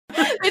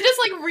It just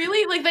like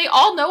really like they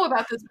all know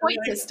about this point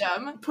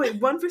system.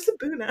 Point 1 for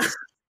Sabuna.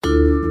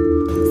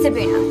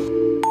 Sabuna.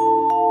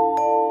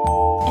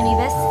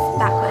 Anubis,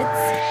 backwards.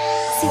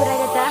 See what I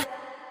did there?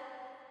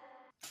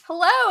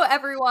 Hello,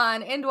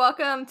 everyone, and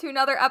welcome to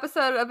another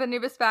episode of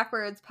Anubis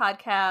Backwards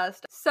podcast.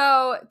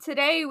 So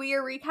today we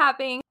are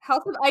recapping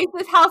House of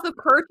Isis, House of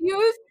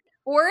Curfews,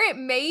 or it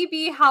may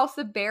be House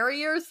of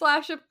Barriers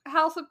 /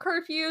 House of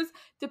Curfews,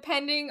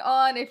 depending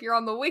on if you're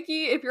on the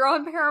wiki, if you're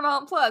on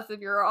Paramount Plus, if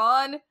you're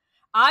on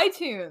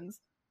iTunes.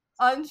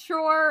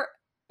 Unsure.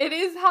 It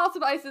is House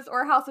of Isis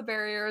or House of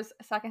Barriers.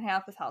 Second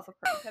half is House of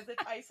Curfews. Because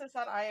it's ISIS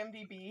on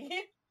IMDb,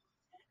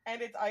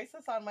 and it's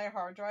ISIS on my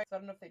hard drive. So I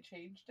don't know if they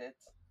changed it.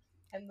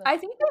 And then, I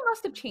think they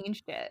must have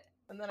changed it.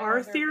 and then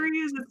Our theory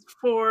is it's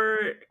for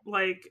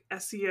like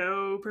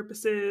SEO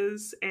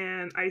purposes,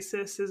 and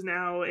ISIS is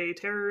now a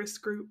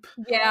terrorist group.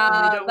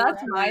 Yeah,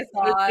 that's my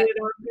thought. Listed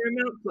on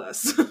Paramount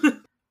Plus.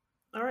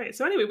 All right.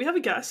 So anyway, we have a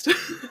guest.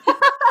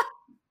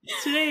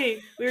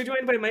 Today we are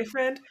joined by my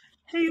friend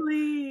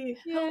Haley.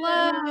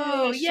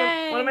 Hello, She's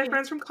yay! one of my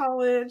friends from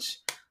college,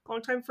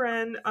 longtime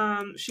friend.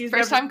 She's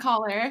First time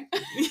caller.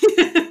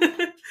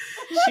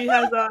 She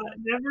has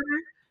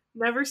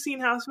never seen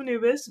House of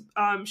Anubis.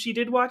 She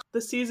did watch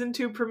the season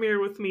 2 premiere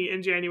with me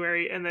in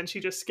January, and then she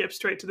just skipped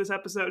straight to this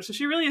episode. So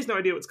she really has no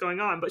idea what's going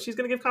on, but she's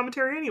going to give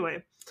commentary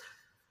anyway.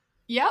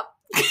 Yep.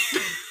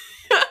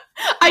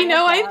 I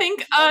know. I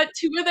think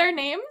 2 of their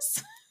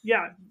names.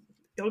 Yeah,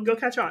 you'll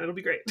catch on. It'll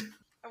be great.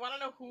 I want to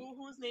know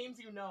whose names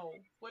you know.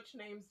 Which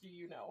names do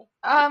you know?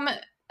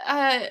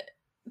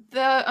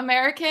 The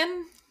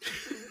American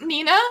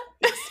Nina.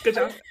 Good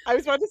job. I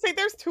was about to say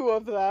there's 2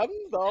 of them,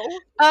 though.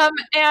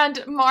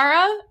 And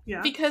Mara,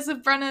 Yeah. because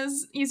of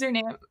Brenna's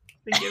username.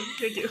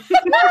 Thank you.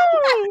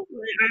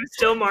 I'm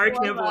still Mara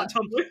Campbell on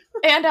Tumblr.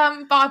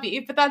 And Bobby,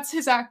 but that's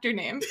his actor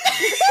name.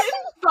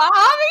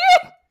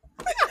 Bobby?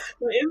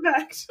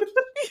 Impact.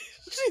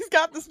 She's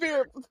got the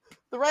spirit.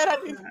 The right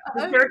idea.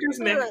 His character's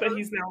Mick, but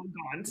he's now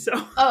gone, so.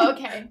 Oh,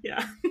 okay.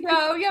 Yeah,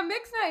 No, yeah,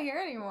 Mick's not here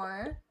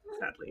anymore.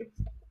 sadly.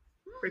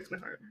 Breaks my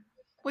heart.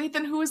 Wait,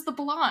 then who was the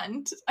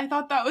blonde? I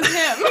thought that was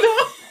him.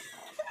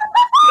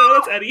 No,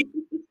 that's Eddie.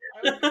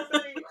 I was gonna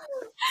say,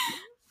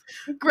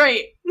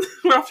 Great.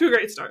 We're off to a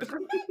great start.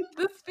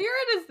 The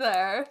spirit is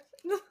there.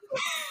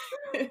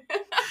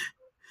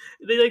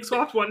 They like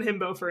swapped one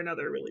himbo for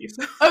another release.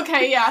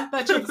 Okay, yeah,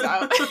 that checks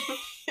out.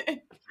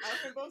 our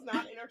symbols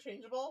not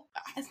interchangeable.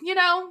 You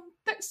know,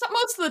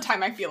 most of the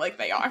time I feel like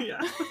they are.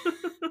 Yeah.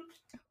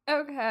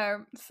 Okay,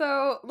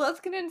 so let's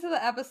get into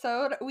the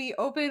episode. We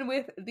open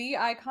with the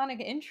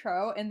iconic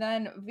intro, and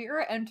then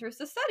Vera enters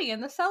the study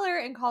in the cellar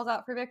and calls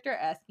out for Victor,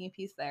 asking if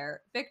he's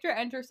there. Victor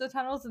enters the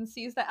tunnels and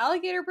sees the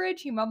alligator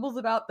bridge. He mumbles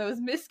about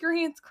those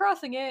miscreants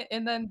crossing it,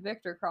 and then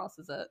Victor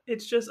crosses it.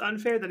 It's just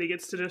unfair that he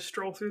gets to just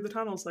stroll through the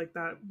tunnels like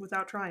that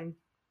without trying.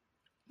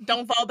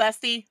 Don't fall,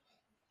 bestie.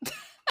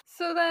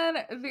 So then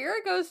Vera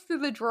goes through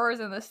the drawers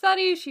in the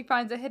study. She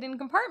finds a hidden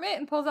compartment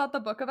and pulls out the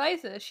Book of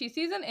Isis. She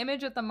sees an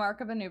image of the Mark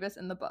of Anubis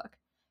in the book.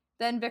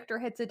 Then Victor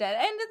hits a dead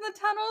end in the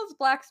tunnels.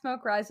 Black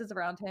smoke rises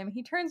around him.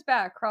 He turns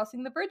back,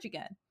 crossing the bridge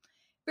again.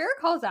 Vera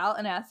calls out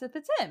and asks if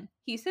it's him.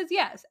 He says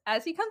yes.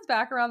 As he comes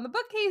back around the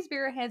bookcase,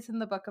 Vera hands him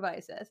the Book of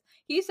Isis.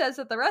 He says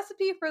that the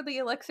recipe for the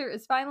elixir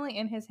is finally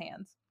in his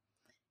hands.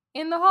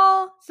 In the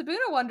hall,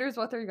 Sabuna wonders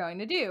what they're going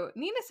to do.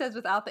 Nina says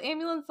without the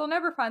ambulance, they'll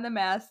never find the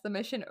mask. The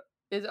mission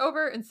is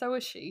over, and so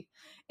is she.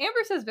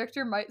 Amber says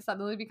Victor might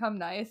suddenly become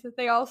nice.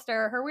 They all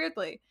stare at her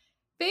weirdly.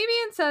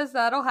 Fabian says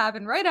that'll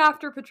happen right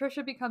after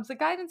Patricia becomes a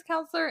guidance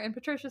counselor, and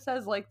Patricia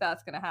says, like,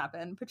 that's gonna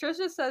happen.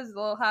 Patricia says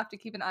they'll have to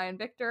keep an eye on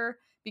Victor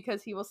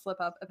because he will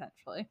slip up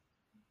eventually.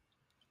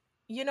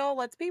 You know,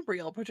 let's be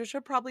real.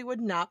 Patricia probably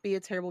would not be a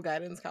terrible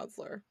guidance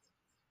counselor.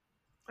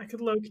 I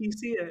could low-key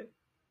see it.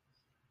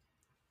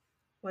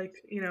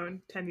 Like,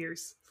 in 10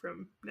 years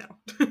from now.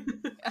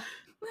 Yeah.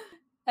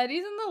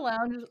 Eddie's in the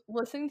lounge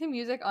listening to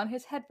music on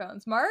his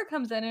headphones. Mara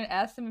comes in and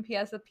asks him if he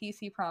has the piece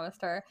he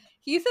promised her.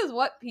 He says,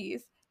 what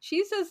piece?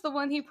 She says the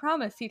one he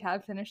promised he'd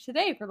have finished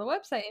today for the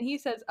website, and he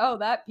says, oh,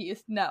 that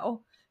piece,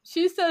 no.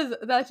 She says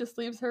that just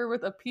leaves her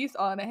with a piece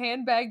on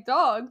handbag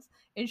dogs,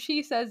 and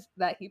she says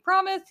that he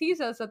promised. He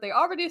says that they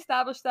already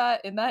established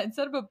that, and that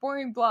instead of a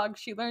boring blog,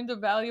 she learned a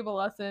valuable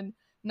lesson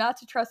not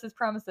to trust his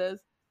promises.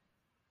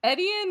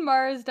 Eddie and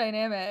Mara's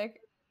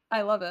dynamic,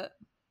 I love it.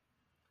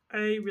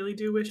 I really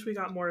do wish we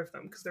got more of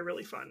them because they're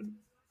really fun.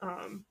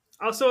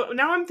 Also,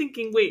 now I'm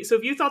thinking, wait, so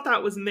if you thought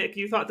that was Mick,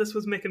 you thought this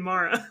was Mick and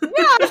Mara.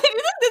 Yeah, this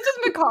is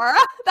Makara.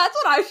 That's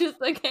what I was just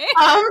thinking.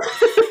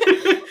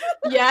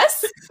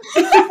 Yes.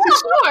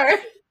 Sure.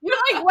 You're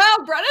like, wow,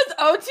 Brenna's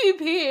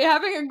OTP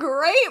having a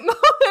great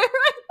moment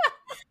right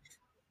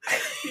now.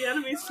 The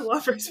enemies to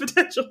lovers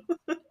potential.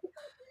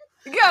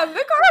 Yeah,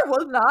 Makara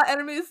was not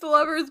enemies to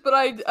lovers, but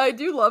I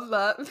do love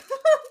that.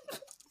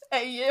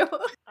 Hey, you.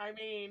 I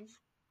mean,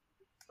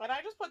 and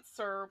I just put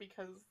Sir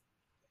because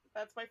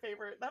that's my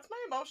favorite. That's my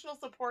emotional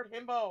support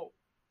himbo.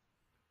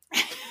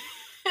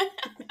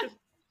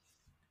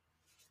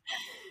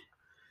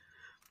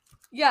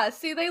 Yeah,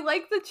 see, they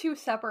like the 2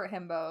 separate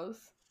himbos.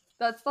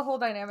 That's the whole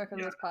dynamic of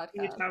Yeah, this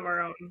we each podcast. have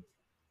our own.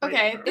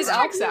 Okay, Right, this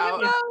our own- checks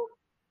out.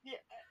 Yeah.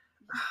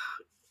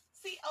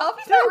 See,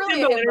 Alfie's There's not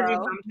really a himbo energy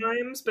himbo.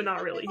 sometimes, but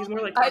not really. He's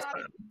more like I- Best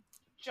Bud.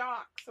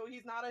 jock, so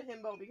he's not a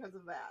himbo because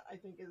of that. I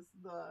think is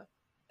the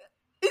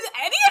Is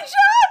Eddie a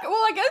jock? Well,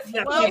 I guess he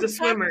Yeah, likes he's a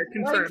swimmer,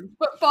 confirmed.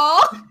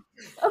 football,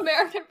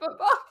 American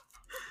football,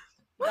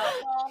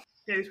 dodgeball.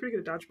 Yeah, he's pretty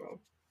good at dodgeball.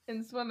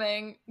 and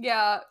swimming.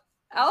 Yeah,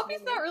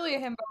 Alfie's not really a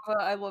himbo, but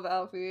I love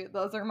Alfie.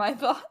 Those are my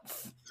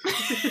thoughts.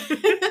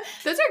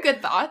 Those are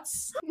good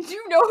thoughts. Do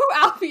you know who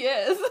Alfie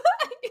is?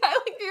 I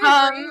like you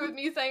agree with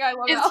me saying I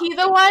love Is Alfie. he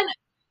the one?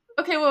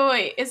 Okay,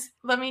 wait.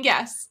 Let me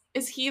guess.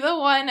 Is he the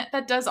one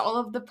that does all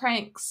of the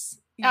pranks?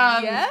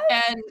 Yes?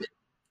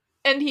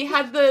 And he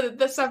had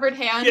the severed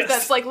hand Yes.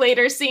 that's like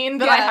later seen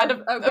that I Yeah, had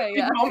a okay, big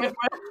yeah. moment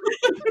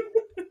with.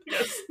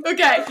 Yes.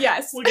 Okay,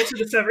 yes. We'll get to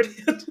the severed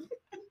hand.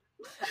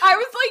 I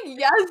was like,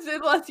 yes,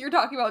 unless you're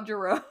talking about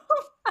Jerome.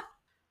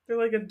 They're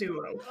like a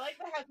duo. I like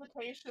the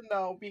hesitation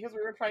though, because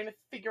we were trying to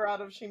figure out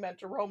if she meant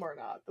Jerome or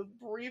not. The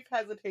brief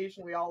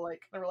hesitation we all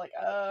like, they were like,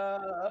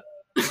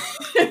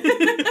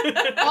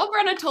 All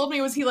Brenna told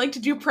me was he liked to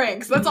do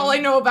pranks. That's all I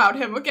know about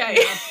him, okay?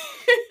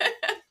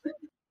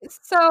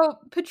 So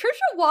Patricia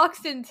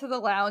walks into the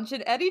lounge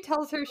and Eddie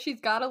tells her she's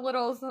got a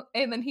little,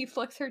 and then he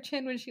flicks her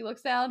chin when she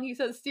looks down. He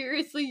says,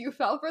 "Seriously, you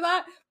fell for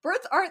that?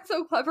 Birds aren't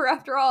so clever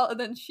after all." And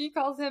then she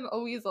calls him a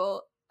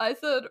weasel. I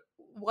said,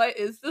 "What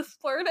is this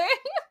flirting?"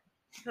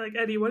 Like,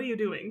 Eddie, what are you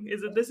doing?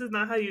 This is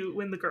not how you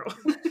win the girl.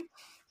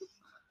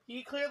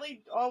 he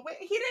clearly,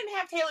 he didn't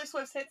have Taylor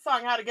Swift's hit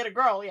song "How to Get a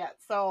Girl" yet,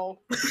 so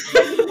You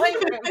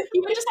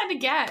just had to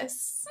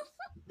guess.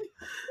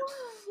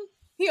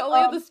 He only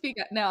had the Speak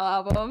Now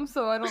album,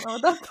 so I don't know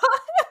what that's called.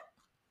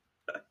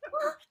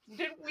 we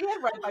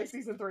had Red by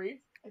season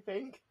 3, I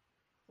think,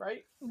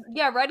 right?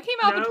 Yeah, Red came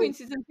out No. between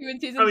season 2 and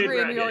season Oh, yeah, 3,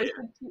 and Red, we yeah, always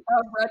yeah. said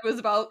Red was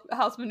about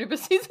House of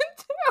Anubis season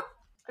 2.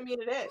 I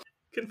mean, it is.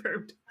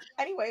 Confirmed.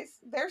 Anyways,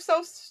 they're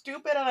so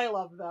stupid and I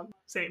love them.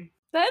 Same.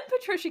 Then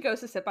Patricia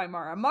goes to sit by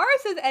Mara. Mara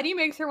says Eddie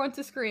makes her want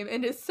to scream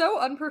and is so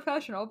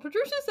unprofessional.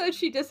 Patricia says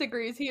she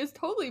disagrees. He is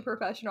totally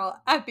professional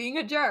at being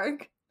a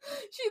jerk.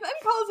 She then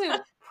calls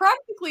him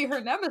practically her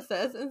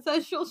nemesis and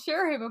says she'll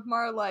share him if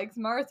Mara likes.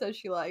 Mara says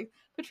she likes.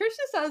 Patricia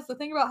says the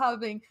thing about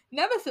having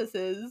nemesis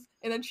is,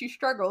 and then she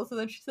struggles, and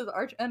then she says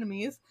arch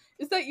enemies,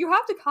 is that you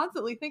have to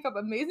constantly think up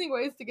amazing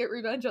ways to get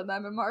revenge on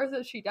them, and Mara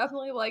says she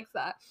definitely likes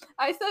that.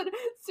 I said,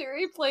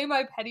 Siri, play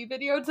my petty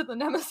video to the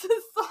nemesis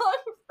song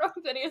from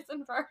Phineas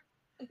and Ferb.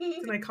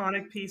 It's an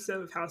iconic piece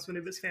of House of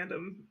Anubis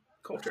fandom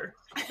culture.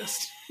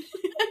 Just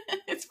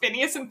It's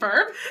Phineas and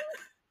Ferb.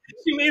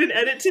 she made an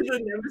edit to the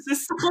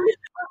Nemesis song.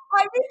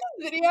 I made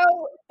this video,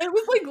 it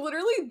was like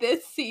literally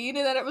this scene,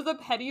 and then it was a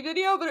petty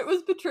video, but it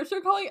was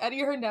Patricia calling Eddie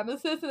her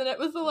nemesis, and then it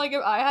was the like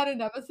if I had a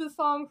nemesis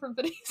song from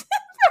Phineas and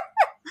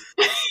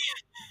Ferb.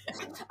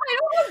 I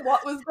don't know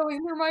what was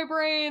going through my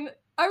brain.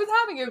 I was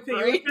having a Okay, you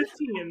great. were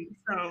 15,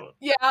 so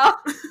Yeah.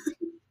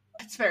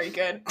 It's very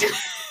good.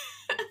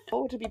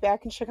 To be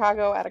back in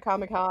Chicago at a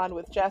Comic-Con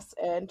with Jess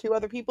and 2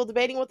 other people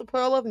debating what the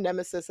plural of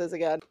nemesis is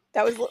again.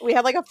 We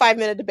had like a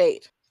 5-minute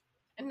debate.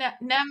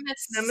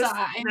 Nemesis.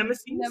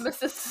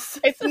 Nemesis.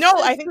 No,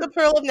 I think the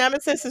plural of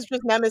nemesis is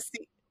just nemesis.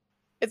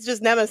 It's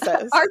just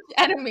nemesis. Arch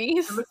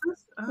enemies.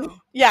 Nemesis? Oh,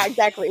 Yeah,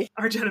 exactly.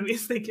 arch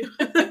enemies, thank you.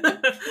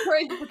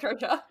 Praise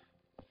Patricia.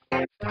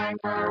 It's time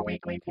for our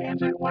weekly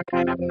tangent. What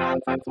kind of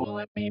nonsense will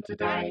it be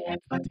today?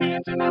 It's the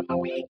tangent of the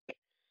week.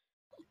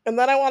 And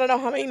then I want to know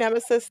how many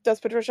nemesis does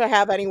Patricia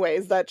have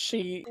anyways that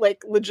she,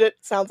 like, legit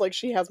sounds like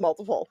she has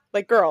multiple.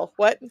 Like, girl,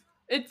 what?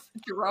 It's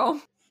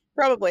Jerome.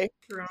 Probably.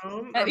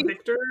 Jerome, Eddie.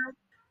 Victor,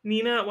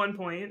 Nina at one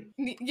point.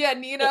 Yeah,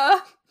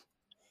 Nina.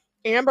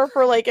 Amber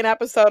for like an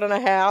episode and a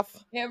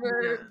half.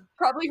 Amber. Yeah.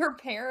 Probably her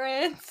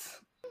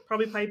parents.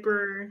 Probably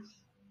Piper.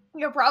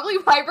 Yeah, probably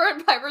Piper,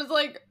 and Piper's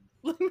like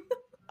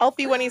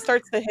Alfie when he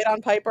starts to hit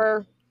on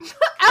Piper.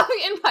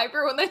 Alfie and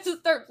Piper when they just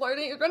start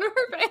flirting in front of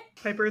her face.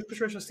 Piper is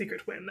Patricia's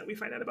secret twin that we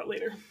find out about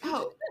later.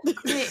 Oh,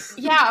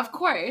 yeah, of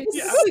course.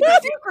 Yeah.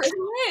 Secret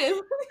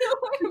win.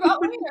 What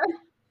about later?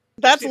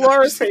 That's She knows.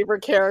 Laura's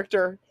favorite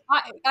character.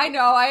 I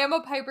know, I am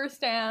a Piper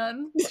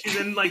stan. She's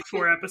in like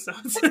 4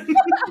 episodes.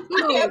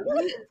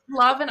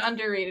 Love an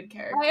underrated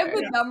character. I am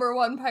the number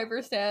one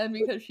Piper stan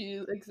because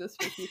she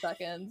exists for 2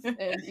 seconds, and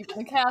even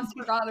the cast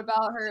forgot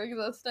about her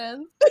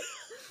existence.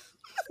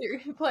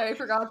 I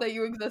forgot that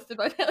you existed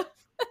by now.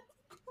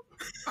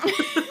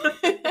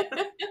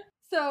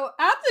 So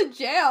at the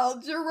jail,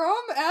 Jerome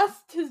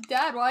asked his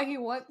dad why he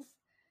wants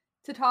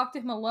to talk to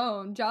him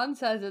alone. John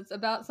says it's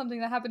about something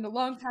that happened a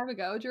long time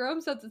ago.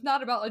 Jerome says it's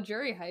not about a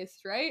jury heist,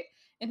 right?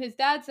 And his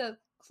dad says,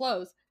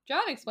 close.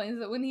 John explains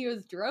that when he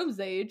was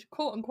Jerome's age,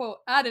 quote unquote,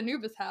 at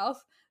Anubis'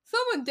 house,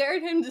 someone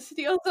dared him to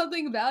steal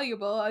something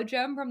valuable, a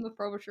gem from the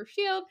Frobisher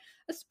Shield,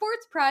 a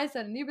sports prize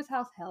that Anubis'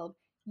 house held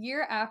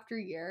year after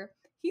year.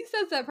 He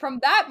says that from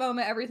that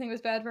moment, everything was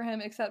bad for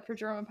him except for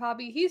Jerome and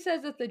Poppy. He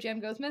says if the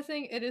gem goes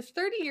missing, it is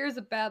 30 years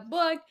of bad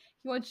luck.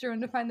 He wants Jerome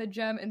to find the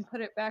gem and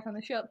put it back on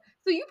the shield.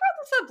 So you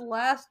brought this up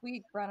last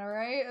week, Brenna,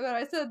 right? But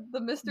I said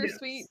the Mr. Yes.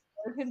 Sweet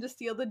wanted him to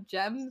steal the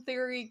gem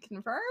theory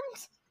confirmed?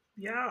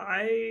 Yeah,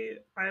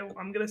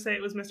 I'm gonna say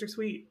it was Mr.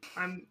 Sweet.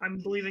 I'm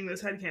believing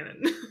this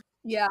headcanon.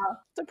 Yeah.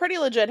 It's a pretty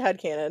legit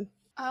headcanon.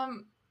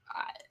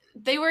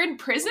 They were in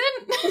prison?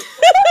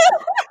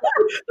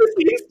 The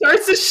scene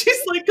starts and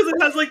she's like, because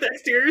it has like the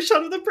exterior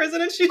shot of the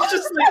prison, and she's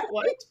just like,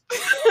 what?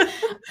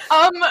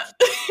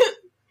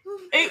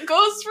 It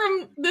goes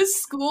from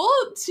this school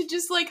to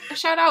just like,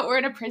 shout out, we're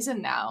in a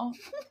prison now.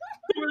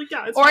 We're like,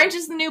 yeah, it's Orange fine.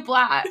 is the New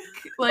Black.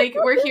 Like,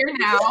 we're here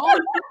now.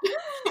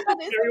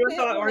 Everyone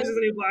thought Orange is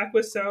the New Black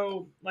was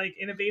so like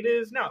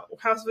innovative. No,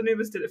 House of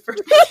Anubis did it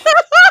first.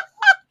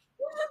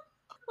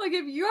 Like,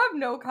 if you have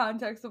no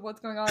context of what's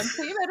going on,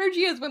 same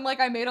energy as when, like,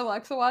 I made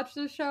Alexa watch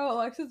this show.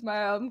 Alexa's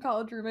my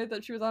college roommate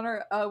that she was on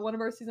our one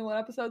of our season 1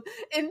 episodes,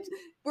 and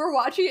we're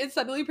watching it, and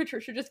suddenly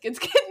Patricia just gets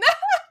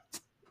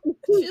kidnapped.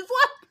 She's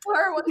left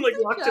for one Like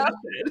locked in a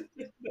bed.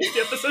 That's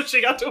the episode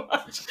she got to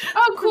watch.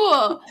 Oh,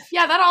 cool.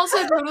 Yeah, that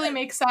also totally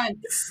makes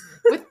sense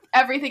with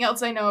everything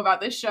else I know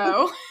about this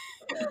show.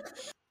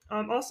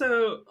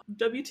 Also,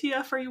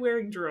 WTF are you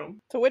wearing,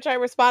 Jerome? To which I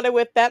responded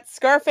with, "That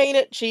scarf ain't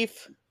it,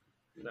 Chief."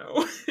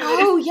 No.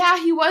 Oh,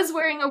 yeah, he was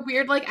wearing a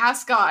weird, like,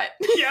 ascot.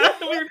 Yeah,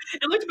 weird.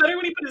 It looked better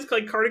when he put his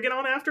like cardigan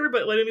on after,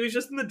 but like when he was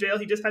just in the jail,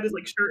 he just had his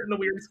like shirt and the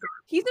weird scarf.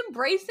 He's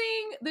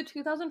embracing the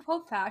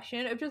 2012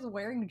 fashion of just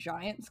wearing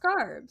giant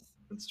scarves.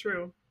 That's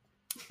true.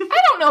 I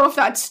don't know if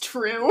that's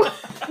true.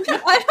 I never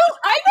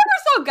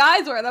saw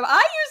guys wear them.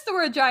 I used to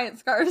wear giant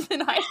scarves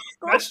in high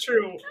school. That's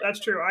true. That's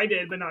true. I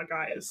did, but not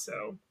guys.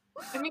 So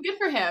I mean, good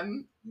for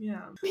him.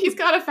 yeah, He's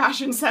got a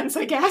fashion sense,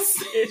 I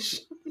guess.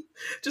 ish.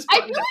 Just I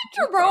feel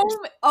like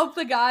Jerome of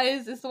the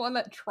guys is the one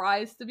that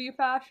tries to be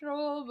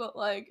fashionable, but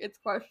like it's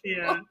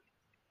questionable. Yeah,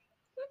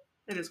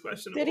 it is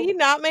questionable. Did he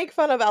not make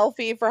fun of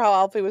Alfie for how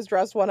Alfie was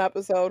dressed one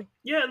episode?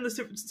 Yeah, in the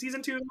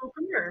season 2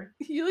 premiere.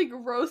 He like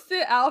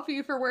roasted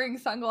Alfie for wearing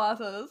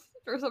sunglasses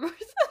for some reason.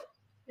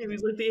 He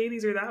was like, the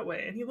 80s are that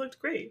way, and he looked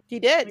great. He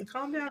did. Like,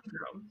 calm down,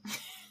 Jerome.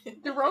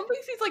 Jerome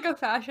thinks he's like a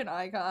fashion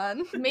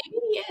icon. Maybe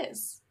he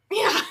is.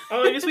 Yeah.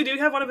 Oh, I guess we do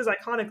have one of his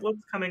iconic looks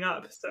coming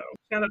up, so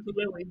shout out to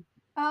Lily.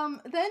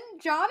 Then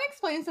John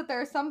explains that there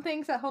are some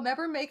things that he'll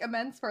never make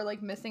amends for,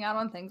 like missing out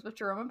on things with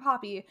Jerome and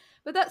Poppy,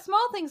 but that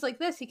small things like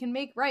this he can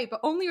make right, but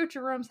only with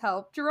Jerome's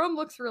help. Jerome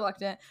looks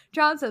reluctant.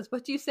 John says,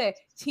 "What do you say?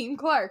 Team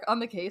Clark on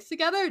the case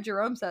together?"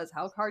 Jerome says,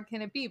 "How hard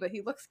can it be?" But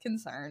he looks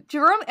concerned.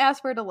 Jerome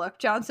asks where to look.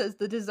 John says,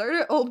 "The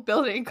deserted old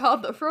building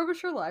called the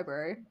Frobisher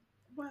Library."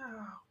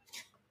 Wow.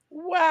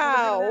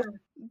 Wow.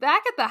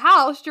 Back at the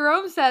house,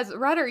 Jerome says,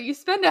 "Rudder, you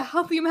spend a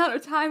healthy amount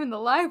of time in the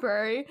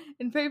library."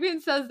 And Fabian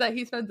says that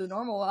he spends a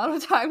normal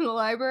amount of time in the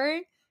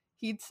library.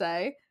 He'd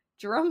say.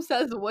 Jerome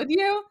says, "Would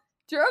you?"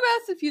 Jerome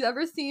asks if he's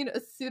ever seen a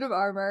suit of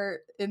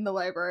armor in the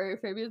library.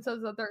 Fabian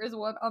says that there is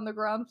one on the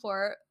ground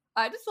floor.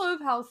 I just love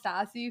how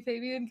sassy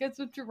Fabian gets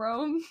with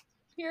Jerome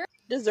here.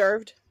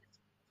 Deserved.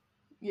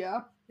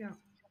 Yeah. Yeah.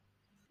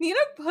 Nina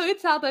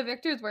points out that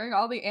Victor is wearing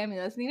all the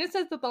amulets. Nina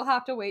says that they'll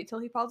have to wait till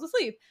he falls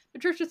asleep.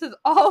 Patricia says,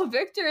 "Oh,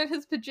 Victor in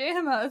his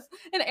pajamas."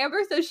 And Amber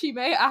says she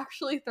may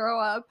actually throw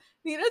up.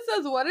 Nina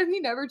says, "What if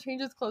he never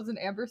changes clothes?" And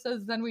Amber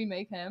says, "Then we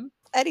make him."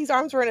 Eddie's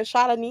arms were in a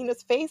shot of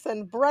Nina's face,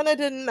 and Brenna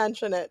didn't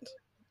mention it.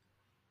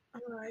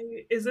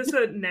 Is this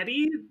a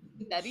Nettie?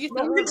 Nettie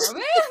moment?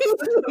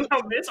 romance?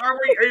 Somehow miss? Or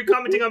are you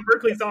commenting on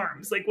Berkeley's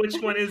arms? Like, which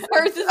one is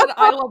Or is this an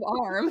I love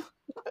arm?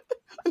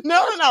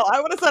 No. I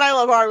would have said I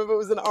love arm if it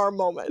was an arm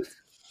moment.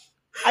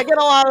 I get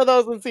a lot of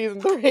those in season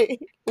 3.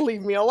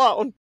 Leave me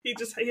alone. He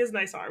has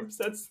nice arms.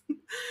 That's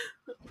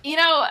You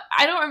know,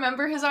 I don't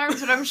remember his arms,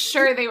 but I'm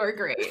sure they were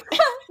great.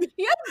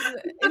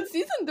 In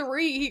season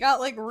 3, he got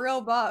like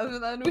real buff,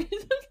 and then we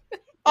just...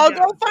 I'll Yeah.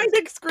 go find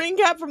a screen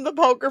cap from the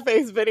Poker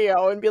Face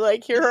video and be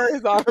like, here are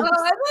his arms. I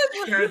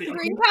love Here are the the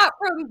screen cap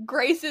from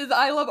Grace's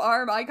I love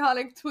arm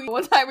iconic tweet.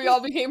 One time we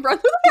all became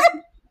friends with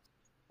her.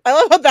 I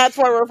love how that's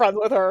why we're friends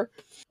with her.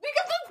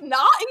 Because it's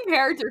not in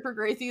character for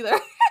Grace either.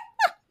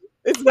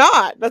 It's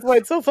not. That's why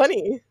it's so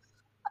funny.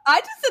 I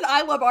just said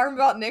I love arm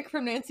about Nick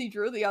from Nancy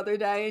Drew the other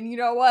day, and you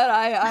know what?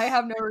 I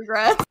have no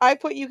regrets.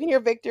 You can hear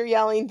Victor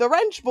yelling, "The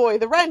wrench boy,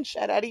 the wrench,"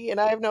 at Eddie, and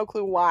I have no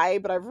clue why,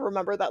 but I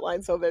remember that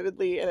line so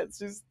vividly, and it's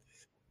just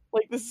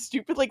like this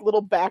stupid like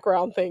little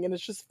background thing, and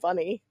it's just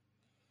funny.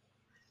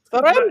 The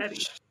about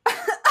wrench.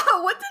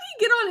 What did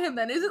he get on him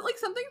then? Is it like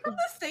something from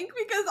the sink?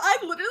 Because I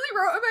literally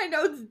wrote in my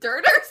notes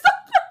dirt or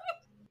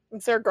something.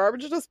 Is there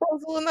garbage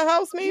disposal in the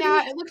house, maybe?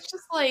 Yeah, it looks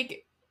just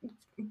like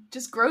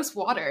gross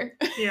water.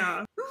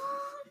 yeah.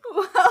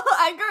 Well,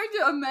 I'm going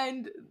to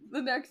amend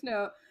the next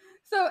note.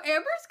 So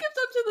Amber skips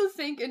up to the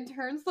sink and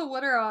turns the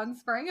water on,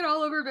 spraying it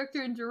all over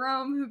Victor and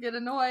Jerome, who get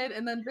annoyed.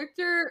 And then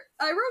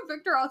I wrote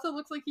Victor also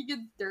looks like he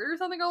gets dirt or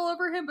something all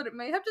over him, but it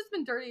may have just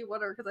been dirty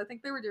water because I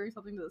think they were doing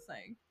something to the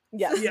sink.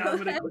 Yes. Yeah, I'm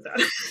gonna go with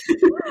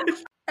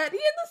that. Eddie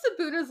and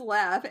the Sabunas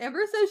laugh.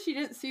 Amber says she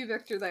didn't see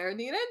Victor there.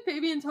 Nina and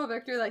Fabian tell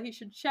Victor that he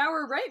should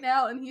shower right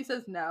now, and he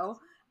says no.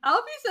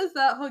 Alfie says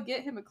that he'll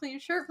get him a clean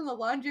shirt from the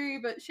laundry,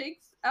 but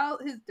shakes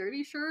out his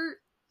dirty shirt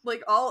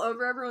like all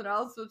over everyone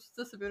else, which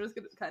the Sabunas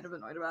get kind of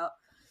annoyed about.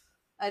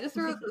 I just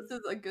wrote this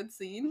is a good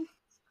scene.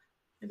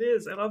 It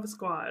is. I love the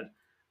squad.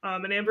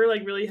 And Amber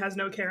like really has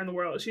no care in the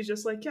world. She's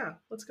just like, yeah,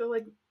 let's go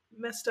like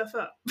mess stuff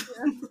up.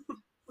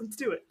 Let's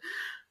do it.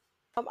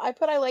 I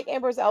like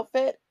Amber's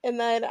outfit, and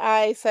then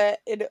I said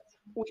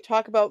we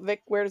talk about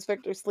where does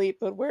Victor sleep,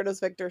 but where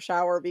does Victor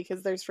shower?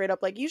 Because they're straight up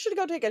like, you should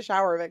go take a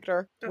shower,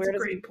 Victor. That's where a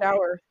does great he point.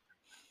 shower?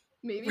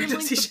 Maybe Where in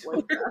does like he the shower?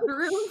 boys'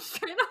 bathroom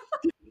straight up.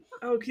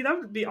 Oh, okay, that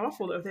would be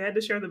awful though if they had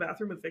to share the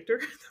bathroom with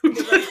Victor.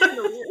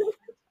 That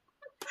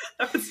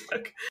would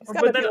suck. It's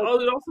gotta But then be it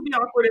would also be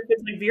awkward if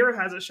it's like Vera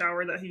has a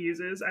shower that he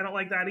uses. I don't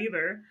like that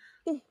either.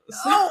 Oh,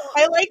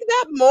 I like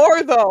that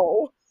more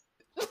though.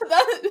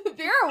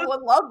 Vera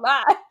would love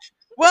that.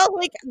 Well,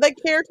 like the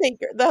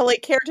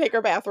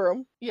caretaker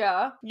bathroom.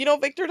 Yeah. You know,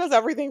 Victor does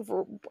everything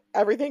for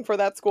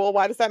that school.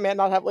 Why does that man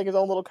not have like his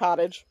own little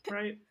cottage?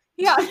 Right?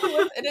 Yeah, he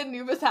lives in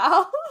Anubis'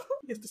 house.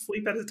 He has to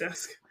sleep at his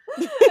desk.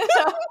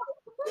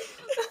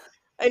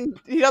 And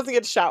he doesn't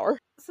get to shower.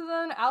 So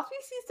then Alfie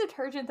sees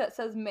detergent that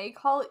says may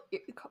cause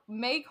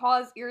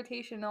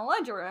irritation in the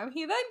laundry room.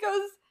 He then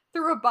goes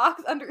through a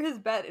box under his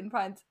bed and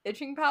finds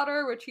itching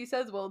powder, which he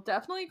says will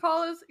definitely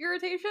cause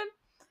irritation.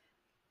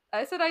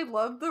 I said I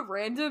love the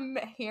random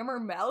hammer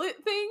mallet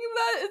thing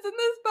that is in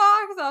this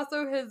box.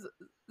 Also, his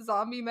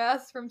zombie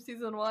mask from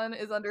season 1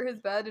 is under his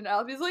bed, and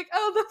Alfie's like,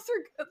 "Oh, those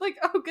are good. Like,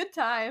 oh, good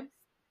time."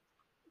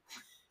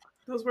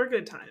 Those were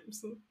good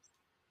times.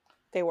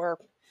 They were.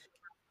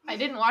 I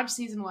didn't watch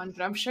season 1,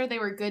 but I'm sure they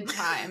were good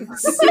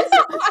times.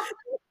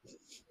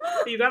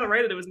 You got it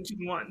right that it was in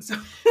season 1.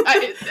 So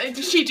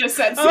She just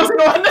said season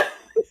 1.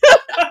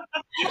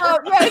 Oh,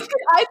 yeah,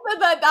 I said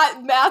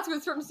that mask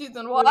was from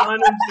season 1.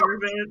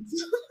 unobservant.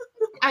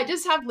 I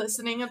just have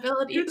listening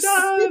abilities. Good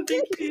job,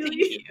 thank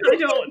you. I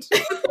don't.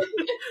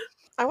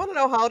 I want to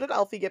know, how did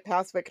Alfie get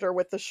past Victor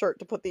with the shirt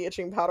to put the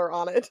itching powder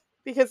on it?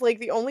 Because like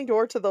the only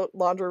door to the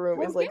laundry room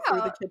Well, is like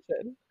through the yeah.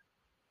 kitchen.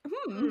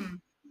 Hmm.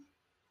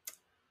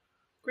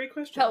 Great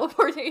question.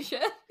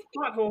 Teleportation.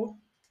 Plot hole.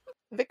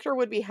 Victor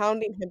would be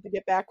hounding him to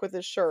get back with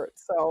his shirt,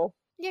 so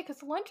Yeah, because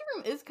the laundry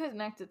room is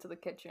connected to the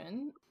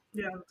kitchen.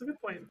 Yeah, that's a good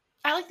point.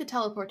 I like the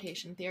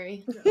teleportation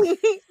theory.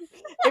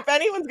 if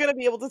anyone's gonna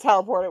be able to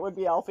teleport, it would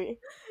be Alfie.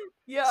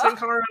 Yeah.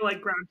 Sankara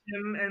like grabbed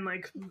him and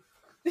like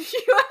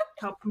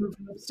helped move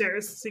him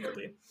upstairs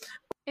secretly.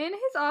 In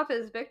his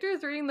office, Victor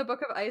is reading the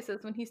Book of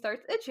Isis when he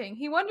starts itching.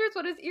 He wonders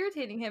what is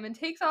irritating him and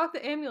takes off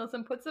the amulets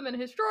and puts them in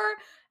his drawer.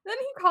 Then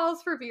he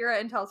calls for Vera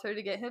and tells her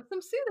to get him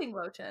some soothing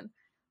lotion.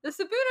 The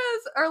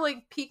Sabunas are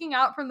like peeking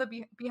out from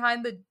the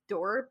behind the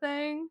door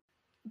thing.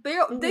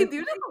 They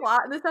do this a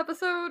lot in this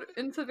episode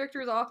into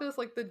Victor's office,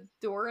 like the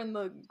door in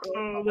the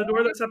Oh, the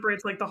door that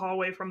separates like the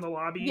hallway from the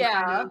lobby.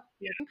 Yeah. Kind of.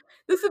 Yeah.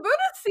 The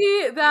Sabunas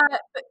see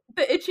that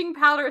the itching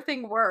powder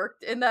thing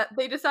worked and that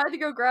they decide to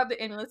go grab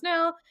the amulets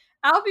now.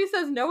 Alfie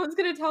says no one's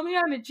going to tell me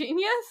I'm a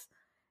genius.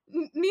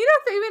 Nina,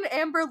 Fabian, and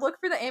Amber look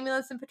for the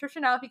amulets, and Patricia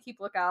and Alfie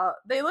keep lookout.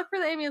 They look for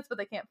the amulets, but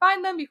they can't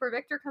find them before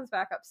Victor comes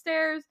back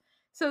upstairs.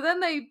 So then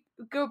they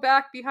go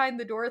back behind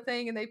the door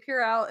thing, and they peer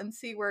out and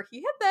see where he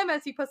hid them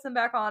as he puts them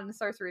back on and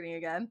starts reading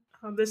again.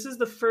 This is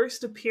the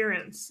first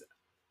appearance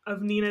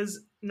of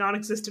Nina's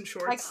non-existent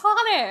shorts.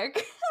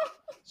 Iconic!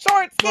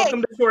 Short skate!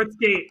 Welcome to Shorts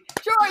Gate.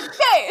 Short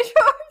skate!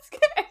 Short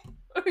skate!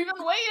 We've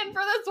been waiting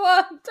for this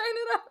one! Turn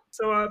it up!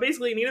 So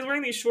basically, Nina's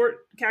wearing these short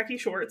khaki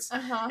shorts.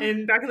 Uh-huh.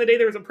 And back in the day,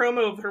 there was a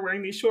promo of her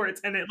wearing these shorts,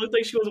 and it looked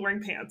like she wasn't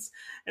wearing pants.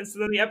 And so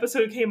then the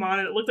episode came on,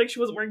 and it looked like she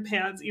wasn't wearing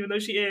pants, even though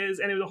she is.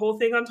 And it was a whole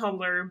thing on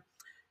Tumblr.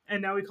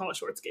 And now we call it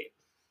Shorts Gate.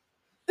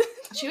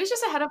 She was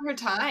just ahead of her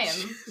time.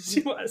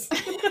 She was.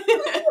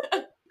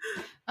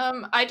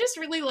 I just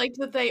really liked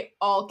that they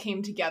all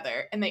came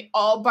together and they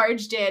all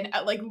barged in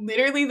at like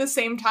literally the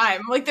same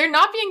time. Like they're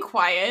not being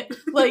quiet.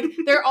 Like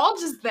they're all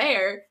just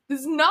there. This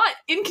is not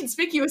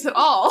inconspicuous at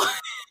all.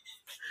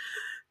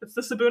 It's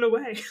the Sabuna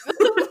way.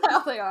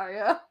 How they are,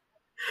 yeah.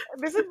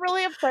 This is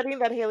really upsetting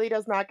that Haley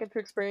does not get to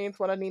experience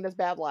one of Nina's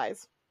bad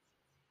lies.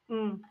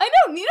 Mm. I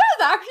know, Nina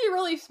is actually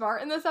really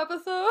smart in this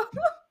episode.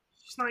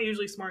 She's not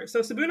usually smart.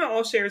 So Sabuna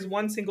all shares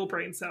one single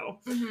brain cell.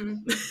 Mm-hmm.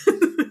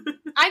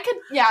 I could,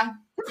 yeah,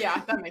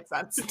 that makes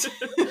sense.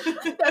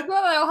 That's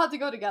why they all have to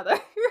go together.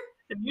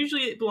 And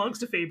usually it belongs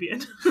to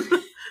Fabian.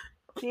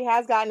 She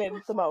has gotten it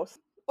the most.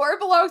 Or it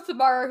belongs to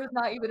Mara, who's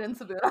not even in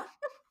Sabuna.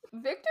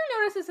 Victor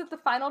notices that the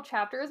final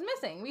chapter is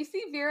missing. We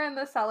see Vera in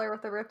the cellar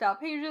with the ripped out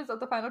pages of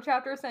the final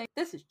chapter saying,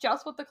 "This is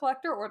just what the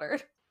collector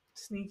ordered."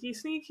 Sneaky,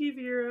 sneaky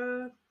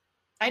Vera.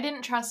 I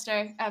didn't trust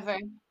her, ever.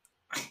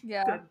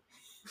 Yeah.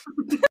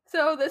 Good.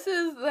 So this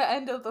is the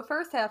end of the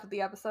first half of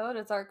the episode.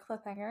 It's our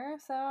cliffhanger.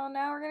 So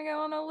now we're going to go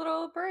on a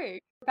little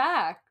break.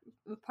 Back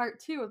with part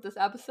 2 of this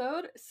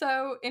episode.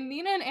 So in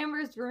Nina and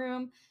Amber's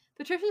room,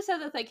 Patricia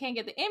says that they can't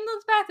get the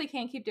ambulance back. They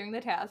can't keep doing the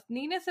task.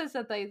 Nina says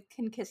that they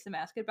can kiss the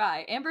mask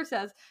goodbye. Amber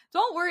says,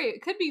 "Don't worry,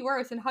 it could be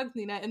worse," and hugs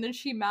Nina. And then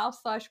she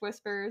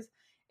mouths/whispers,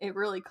 "It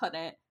really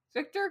couldn't."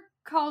 Victor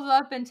calls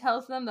up and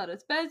tells them that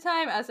it's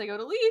bedtime. As they go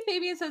to leave,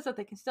 Fabian says that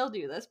they can still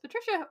do this.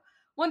 Patricia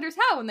wonders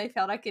how when they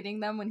failed at getting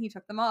them when he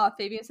took them off.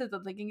 Fabian says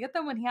that they can get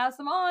them when he has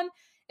them on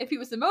if he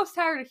was the most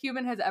tired a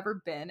human has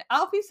ever been.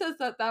 Alfie says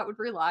that that would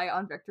rely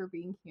on Victor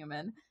being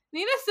human.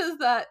 Nina says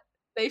that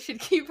they should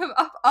keep him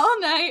up all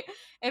night,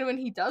 and when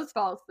he does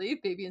fall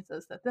asleep, Baby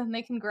insists that then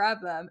they can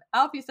grab them.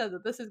 Alfie says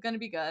that this is going to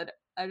be good.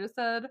 I just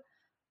said,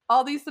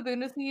 all these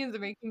Sabuna scenes are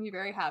making me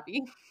very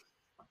happy.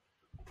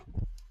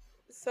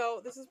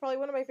 So this is probably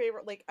one of my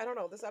favorite, like, I don't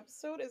know, this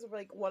episode is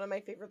like one of my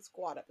favorite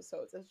squad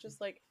episodes. It's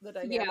just like the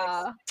dynamics.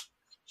 Yeah.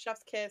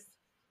 Chef's kiss.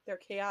 They're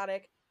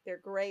chaotic.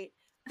 They're great.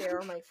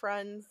 They're my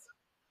friends.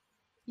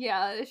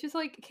 Yeah, it's just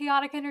like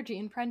chaotic energy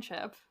and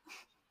friendship.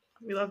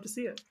 We love to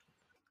see it.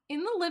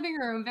 In the living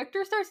room,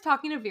 Victor starts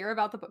talking to Vera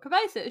about the Book of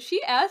Isis.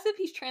 She asks if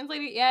he's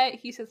translated it yet.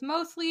 He says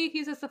mostly.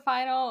 He says the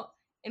final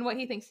and what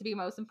he thinks to be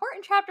most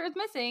important chapter is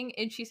missing,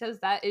 and she says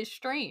that is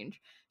strange.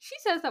 She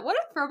says that what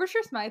if Frobisher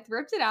Smythe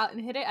ripped it out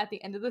and hid it at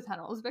the end of the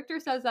tunnels? Victor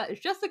says that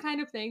is just the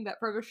kind of thing that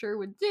Frobisher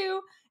would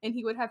do, and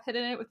he would have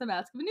hidden it with the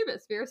Mask of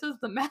Anubis. Vera says,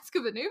 the Mask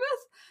of Anubis?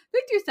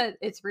 Victor says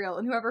it's real,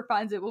 and whoever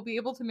finds it will be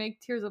able to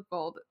make tears of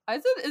gold. I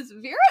said, is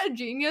Vera a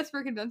genius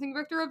for convincing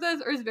Victor of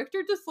this, or is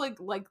Victor just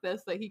like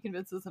this that he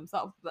convinces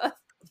himself of this?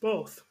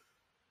 Both.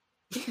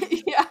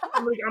 Yeah.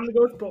 I'm gonna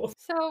go with both.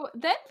 So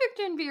then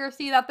Victor and Vera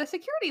see that the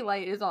security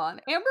light is on.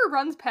 Amber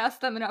runs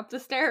past them and up the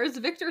stairs.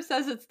 Victor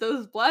says it's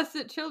those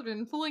blasted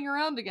children fooling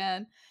around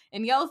again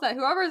and yells that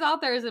whoever's out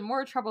there is in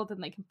more trouble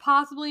than they can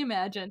possibly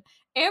imagine.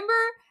 Amber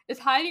is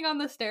hiding on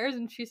the stairs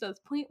and she says,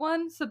 Point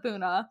 1,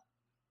 Sabuna.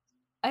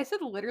 I said,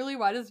 literally,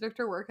 why does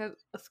Victor work at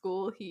a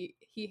school? He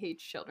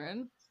hates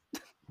children.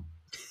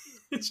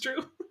 It's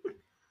true.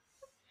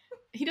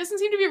 He doesn't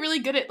seem to be really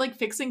good at like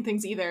fixing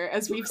things either,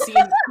 as we've seen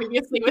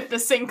previously with the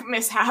sink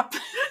mishap.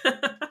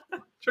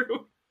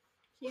 True.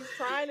 He's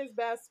trying his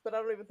best, but I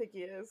don't even think he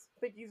is. I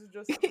think he's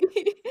just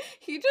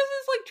He just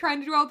is like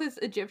trying to do all this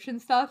Egyptian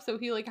stuff, so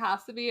he like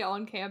has to be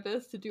on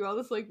campus to do all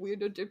this like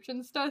weird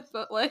Egyptian stuff,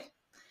 but like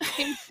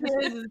his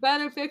kids is bad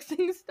at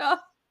fixing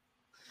stuff.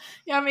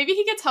 Yeah, maybe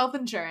he gets health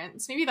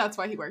insurance. Maybe that's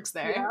why he works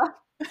there. Yeah.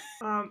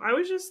 I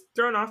was just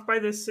thrown off by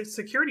this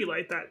security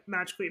light that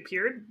magically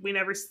appeared. We've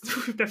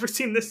never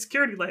seen this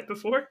security light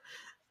before.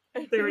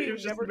 It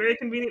was just very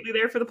conveniently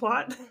there for the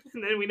plot,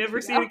 and then we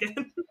never see it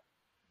again.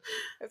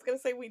 I was gonna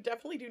say we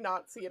definitely do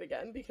not see it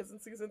again because in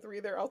season 3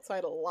 they're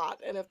outside a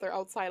lot, and if they're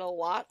outside a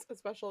lot,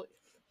 especially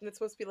and it's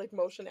supposed to be like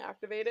motion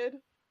activated,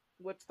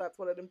 which that's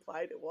what it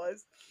implied it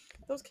was,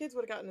 those kids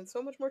would have gotten in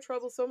so much more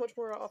trouble so much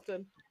more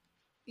often.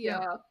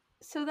 Yeah.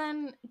 So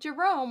then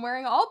Jerome,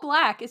 wearing all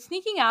black, is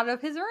sneaking out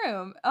of his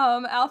room.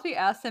 Alfie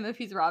asks him if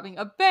he's robbing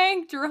a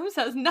bank. Jerome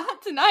says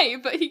not tonight,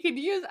 but he could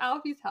use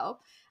Alfie's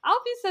help.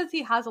 Alfie says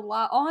he has a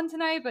lot on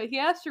tonight, but he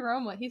asks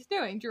Jerome what he's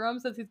doing. Jerome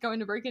says he's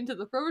going to break into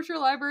the Frobisher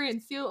library and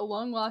steal a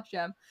long-lost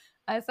gem.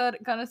 I said,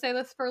 gonna say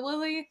this for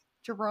Lily,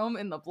 Jerome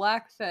in the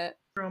black fit.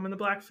 Jerome in the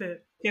black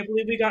fit. Can't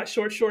believe we got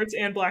short shorts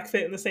and black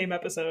fit in the same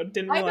episode.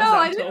 Didn't realize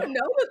I that didn't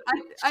know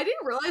that. I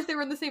didn't realize they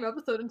were in the same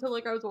episode until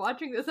like I was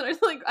watching this, and I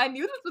was like, I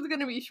knew this was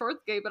gonna be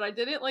Shortscape, but I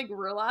didn't like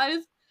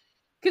realize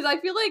because I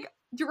feel like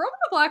Jerome in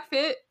the black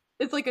fit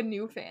is like a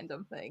new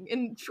fandom thing,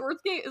 and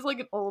Shortscape is like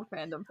an old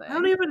fandom thing. I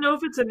don't even know if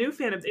it's a new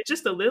fandom. It's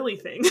just a Lily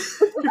thing.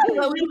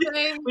 Lily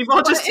thing. We've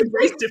all just But it's,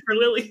 embraced like, it for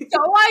Lily.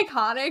 so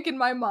iconic in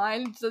my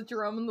mind that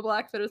Jerome in the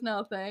black fit is now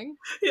a thing.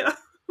 Yeah.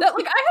 That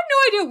like I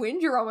had no idea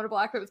when Jerome in a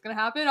black fit was gonna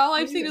happen. All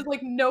I've seen is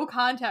like no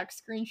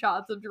context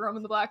screenshots of Jerome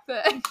in the black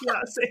fit.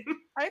 Yeah, same.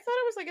 I thought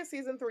it was like a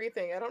season 3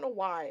 thing. I don't know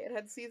why. It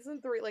had season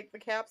 3, like the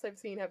caps I've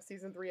seen have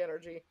season 3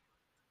 energy.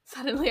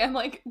 Suddenly I'm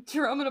like,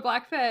 Jerome in a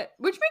black fit,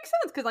 which makes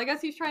sense because I guess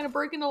he's trying to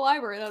break into the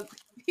library.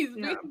 He's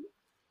in a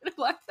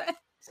black fit.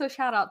 So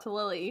shout out to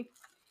Lily,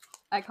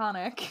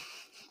 iconic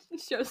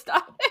show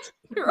style.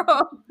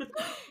 Jerome.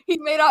 He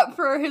made up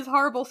for his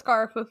horrible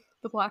scarf with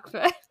the black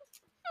fit.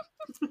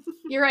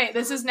 You're right.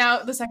 This is now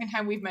the second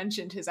time we've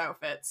mentioned his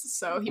outfits,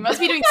 so he must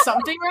be doing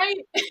something right.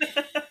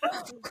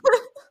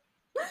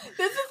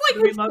 This is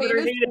like We his love it or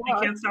famous hate it. We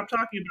vlog. can't stop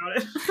talking about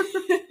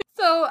it.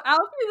 So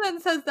Alfie then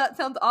says that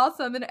sounds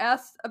awesome and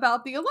asks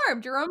about the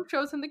alarm. Jerome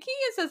shows him the key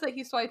and says that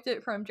he swiped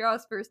it from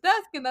Jasper's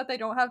desk and that they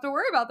don't have to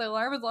worry about the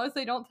alarm as long as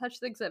they don't touch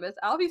the exhibits.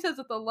 Alfie says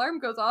that the alarm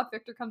goes off,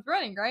 Victor comes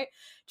running, right?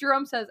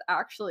 Jerome says,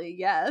 actually,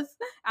 yes.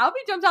 Alfie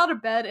jumps out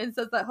of bed and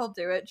says that he'll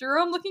do it.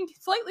 Jerome, looking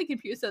slightly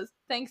confused, says,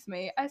 thanks,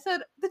 mate. I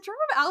said, the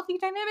Jerome-Alfie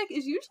dynamic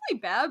is usually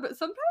bad, but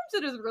sometimes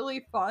it is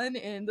really fun,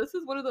 and this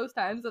is one of those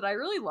times that I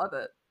really love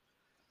it.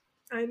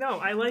 I know.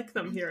 I like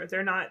them here.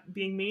 They're not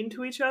being mean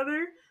to each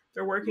other.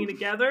 They're working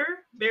together.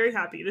 Very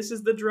happy. This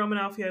is the Jerome and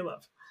Alfie I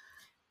love.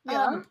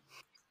 Yeah.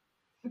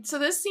 So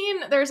this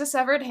scene, there's a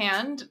severed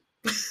hand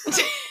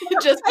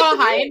just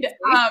behind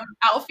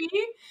Alfie.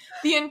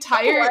 The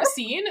entire What?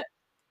 scene.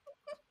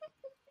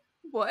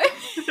 What?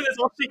 That's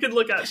all she could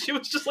look at. She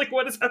was just like,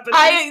 what is happening?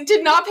 I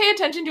did not pay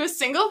attention to a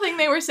single thing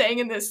they were saying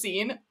in this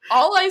scene.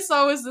 All I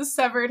saw was the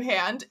severed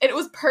hand. It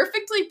was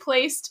perfectly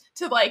placed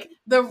to like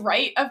the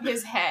right of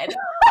his head.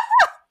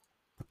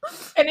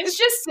 And it's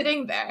just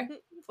sitting there.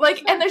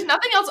 Like, and there's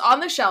nothing else on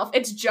the shelf.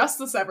 It's just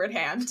the severed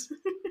hand.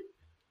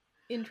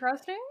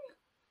 Interesting.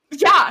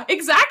 Yeah,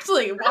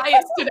 exactly. Why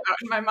it stood out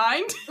in my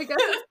mind. I guess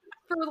it's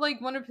for like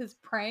one of his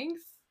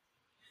pranks.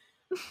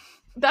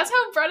 That's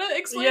how Brenna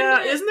explained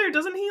Yeah, it. isn't there?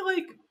 Doesn't he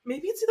like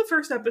maybe it's the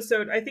first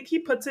episode. I think he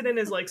puts it in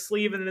his like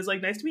sleeve and then is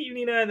like, "Nice to meet you,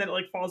 Nina," and then it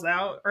like falls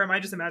out. Or am I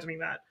just imagining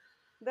that?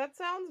 That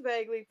sounds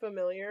vaguely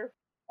familiar.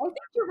 I think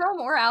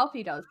Jerome or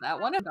Alfie does that.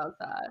 One of them does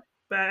that.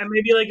 But I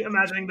may be like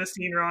imagining the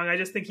scene wrong. I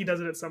just think he does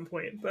it at some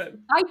point. But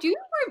I do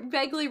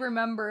vaguely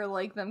remember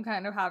like them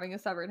kind of having a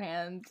severed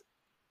hand.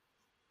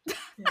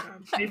 yeah.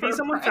 Maybe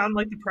someone found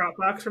like the prop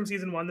box from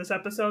season 1 this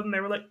episode, and they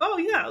were like, "Oh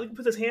yeah, like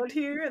put his hand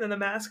here, and then the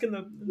mask and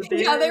the bear."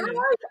 Yeah, they were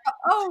like,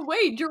 "Oh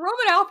wait, Jerome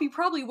and Alfie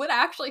probably would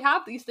actually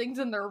have these things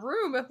in their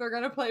room if they're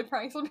gonna play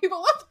pranks on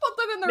people. Let's put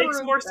them in their room."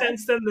 Makes more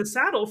sense than the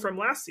saddle from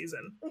last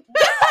season.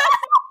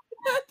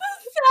 The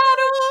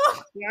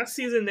saddle. Last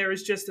season, there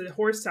was just a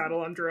horse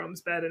saddle on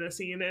Jerome's bed in a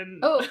scene, and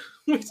Oh,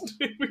 we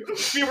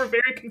were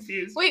very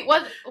confused. wait,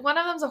 one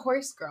of them's a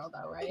horse girl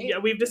though, right? Yeah,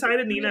 we've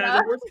decided Nina is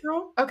a horse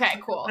girl.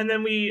 Okay, cool. And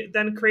then we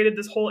created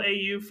this whole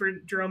AU for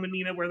Jerome and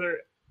Nina where they're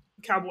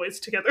cowboys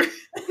together.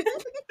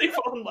 They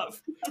fall in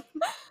love.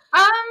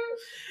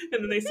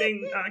 And then they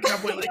sing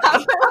Cowboy Like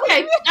Me.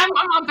 Okay,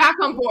 I'm back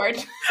on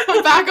board.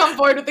 I'm back on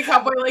board with the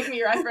Cowboy Like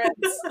Me reference.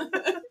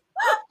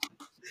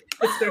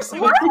 It's their song.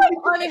 We're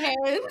like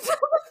unhinged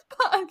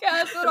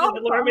podcast at all.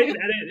 Laura made an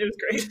edit. It was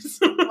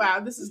great.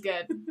 Wow, this is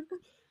good.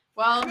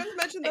 Well, You guys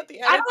mentioned that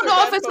the I edits don't are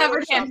know if bad a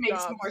severed Photoshop hand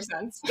makes jobs. more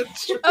sense.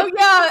 Oh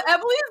yeah,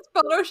 Emily's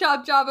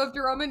Photoshop job of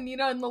Jerome and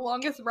Nina in The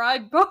Longest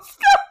Ride both.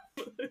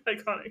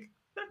 Iconic.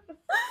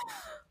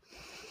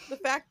 The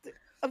fact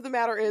of the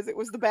matter is, it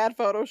was the bad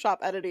Photoshop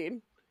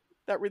editing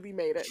that really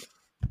made it.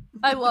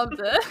 I loved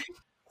it.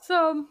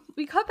 So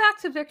we cut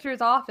back to Victor's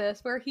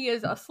office where he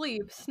is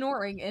asleep,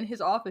 snoring in his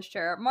office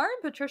chair. Mara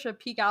and Patricia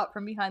peek out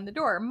from behind the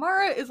door.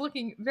 Mara is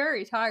looking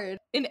very tired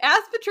and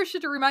asks Patricia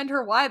to remind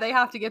her why they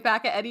have to get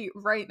back at Eddie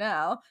right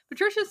now.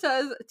 Patricia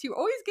says to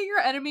always get your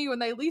enemy when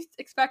they least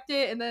expect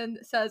it, and then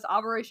says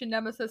Operation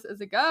Nemesis is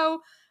a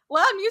go.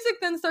 Loud music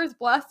then starts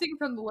blasting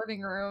from the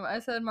living room. I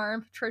said Mara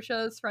and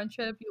Patricia's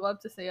friendship, you love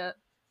to see it.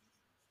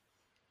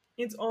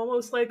 It's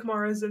almost like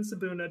Mara's and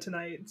Sabuna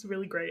tonight. It's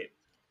really great.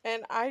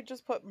 And I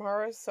just put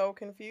Mara's so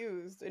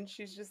confused, and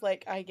she's just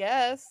like, I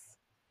guess.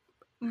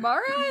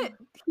 Mara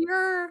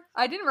here,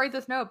 I didn't write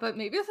this note, but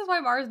maybe this is why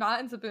Mara's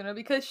not in Sabuna,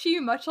 because she,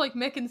 much like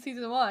Mick in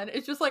season 1,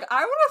 is just like,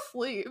 I want to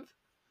sleep.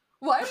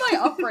 Why am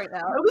I up right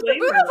now? No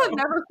blame her, Sabunas have though.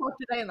 never slept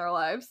a day in their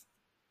lives.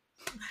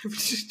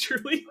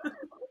 Truly.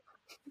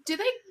 Do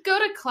they go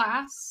to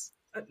class?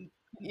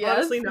 Yes.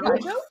 Honestly, no.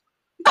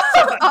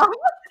 kind of.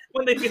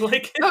 When they feel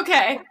like it.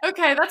 Okay,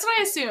 that's what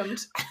I assumed.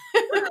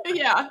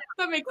 Yeah,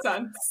 that makes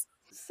sense.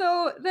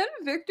 So then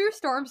Victor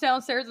storms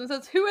downstairs and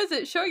says, "Who is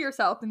it? Show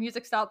yourself." The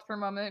music stops for a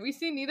moment. We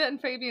see Nina and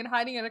Fabian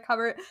hiding in a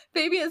cupboard.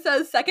 Fabian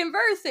says, "Second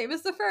verse, same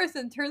as the first,"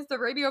 and turns the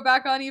radio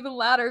back on even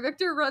louder.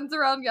 Victor runs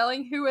around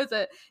yelling, "Who is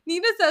it?"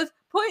 Nina says,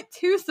 "Point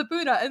to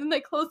Sabuna," and then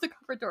they close the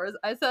cupboard doors.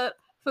 I said,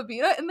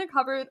 "Fabina in the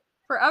cupboard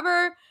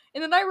forever."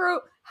 And then I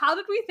wrote, "How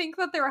did we think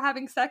that they were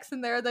having sex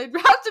in there? They'd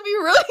have to be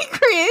really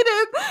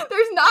creative.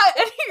 There's not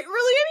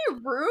really any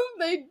room.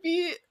 They'd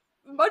be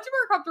much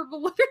more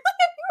comfortable literally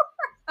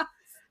anywhere else."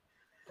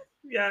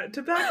 Yeah,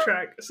 to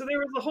backtrack, so there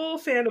was a whole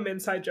fandom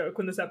inside joke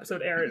when this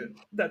episode aired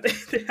that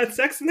they had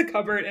sex in the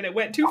cupboard and it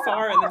went too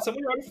far, and then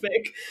someone wrote a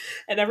fic,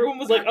 and everyone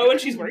was like, "Oh, and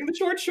she's wearing the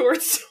short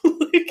shorts."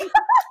 Like,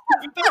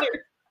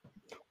 better.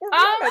 We're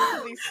really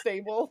mentally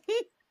stable.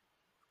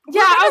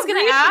 Yeah, I was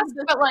gonna ask,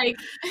 but like,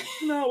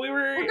 No, we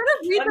were. We're gonna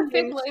read the fic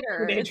unhinged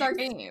later. It's our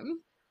teenagers. game.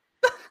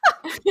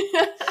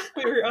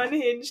 We were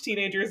unhinged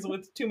teenagers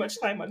with too much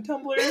time on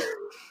Tumblr.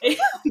 And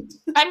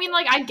I mean,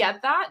 like, I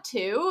get that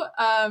too.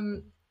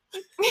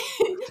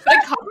 But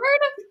a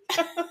cupboard?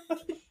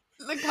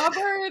 The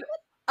cupboard.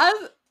 As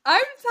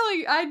I'm telling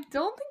you, I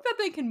don't think that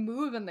they can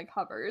move in the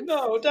cupboard.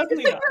 no,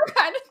 definitely not.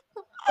 Kind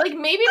of, Like,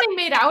 maybe they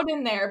made out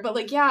in there, but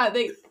like, yeah,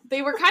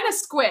 they were kind of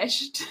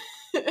squished.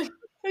 This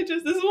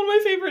is one of my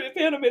favorite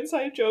fandom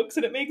inside jokes,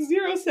 and it makes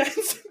zero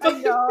sense. I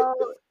know.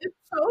 It's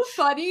so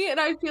funny, and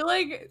I feel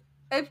like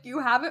if you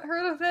haven't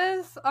heard of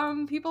this,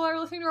 people are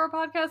listening to our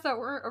podcast that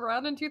were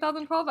around in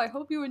 2012. I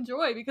hope you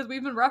enjoy, because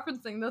we've been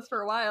referencing this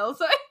for a while.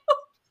 So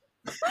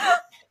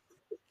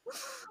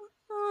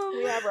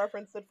We have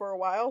referenced it for a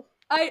while.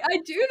 I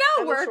do now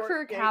And a work short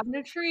for gig.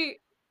 cabinetry.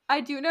 I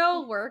do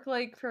now work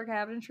like for a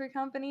cabinetry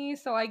company,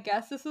 so I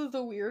guess this is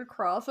a weird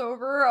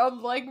crossover of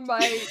like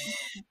my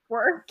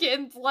work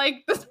and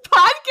like this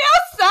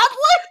podcast.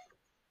 Sadly,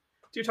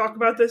 Do you talk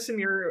about this in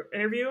your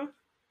interview?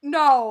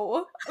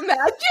 no.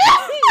 Imagine.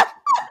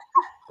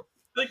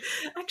 Like,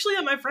 actually,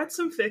 I've read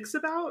some fics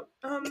about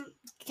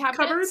Cabinets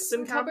cupboards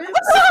and cabinets.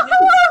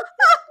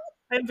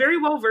 I'm very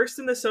well versed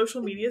in the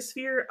social media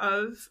sphere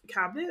of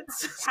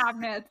cabinets.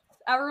 Cabinets.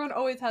 Everyone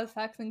always has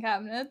sex in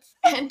cabinets.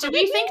 And do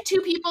we think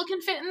 2 people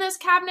can fit in this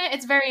cabinet?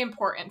 It's very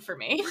important for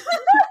me.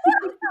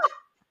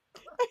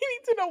 I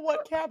need to know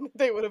what cabinet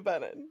they would have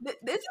been in. This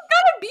is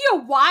gonna be a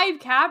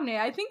wide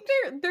cabinet. I think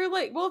they're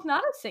like, well, it's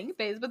not a sink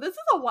base, but this is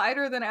a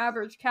wider than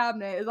average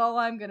cabinet is all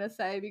I'm gonna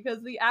say,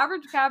 because the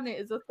average cabinet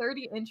is a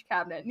 30-inch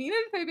cabinet. Nina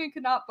and Fabian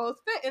could not both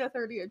fit in a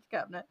 30-inch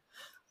cabinet.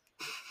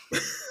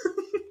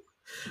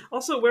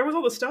 Also, where was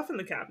all the stuff in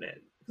the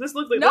cabinet? This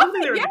looked like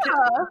Nothing, they were in the kitchen.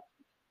 yeah.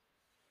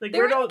 Like, They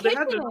were where'd all in the they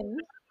had to? kitchen.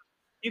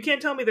 You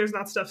can't tell me there's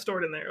not stuff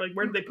stored in there. Like,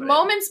 where did they put it?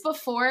 Moments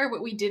before,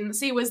 what we didn't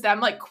see was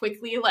them like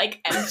quickly like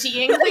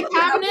emptying the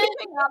cabinet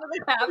Everything out of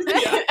the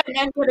cabinet. and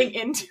then getting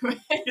into it.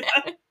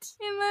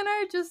 And then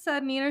I just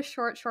said Nina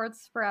short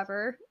shorts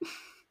forever.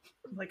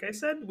 Like I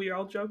said, we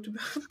all joked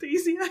about the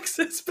easy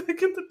access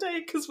back in the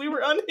day because we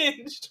were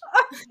unhinged.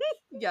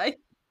 Yikes.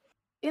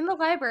 In the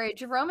library,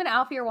 Jerome and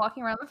Alfie are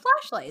walking around with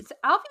flashlights.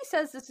 Alfie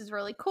says this is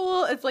really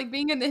cool. It's like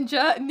being a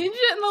ninja. Ninja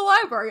in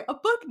the library. A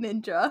book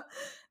ninja.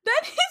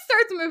 Then he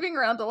starts moving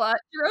around a lot.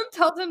 Jerome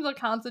tells him to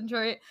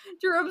concentrate.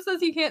 Jerome says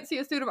he can't see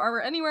a suit of armor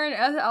anywhere and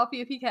asks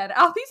Alfie if he can.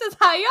 Alfie says,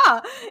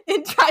 "Hiya!"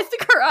 and tries to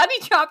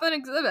karate chop an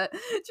exhibit.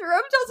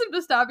 Jerome tells him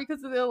to stop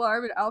because of the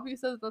alarm, and Alfie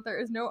says that there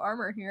is no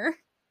armor here.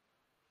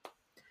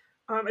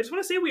 I just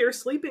want to say we are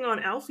sleeping on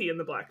Alfie in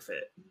the black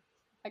fit.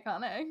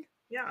 Iconic.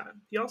 Yeah,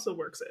 he also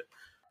works it.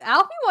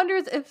 Alfie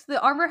wonders if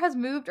the armor has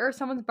moved or if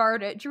someone's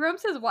borrowed it. Jerome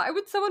says, why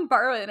would someone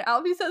borrow it? And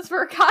Alfie says,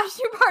 for a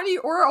costume party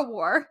or a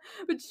war,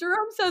 which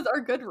Jerome says are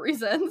good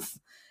reasons.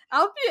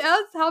 Alfie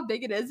asks how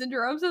big it is, and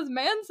Jerome says,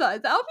 man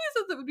size. Alfie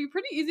says it would be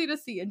pretty easy to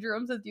see, and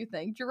Jerome says, do you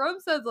think? Jerome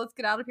says, let's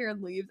get out of here,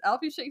 and leaves.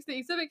 Alfie shakes the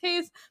exhibit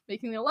case,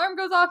 making the alarm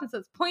goes off, and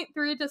says,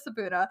 .3 to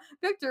Sabuna.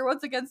 Victor,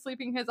 once again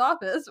sleeping in his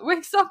office,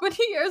 wakes up when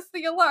he hears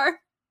the alarm.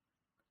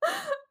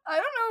 I don't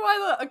know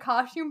why a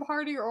costume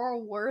party or a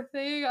war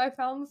thing I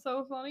found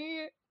so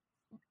funny.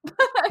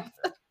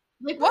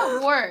 Like,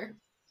 what war?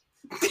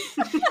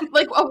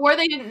 Like, a war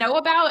they didn't know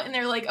about, and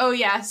they're like, oh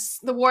yes,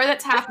 the war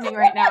that's happening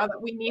right now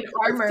that we need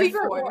armor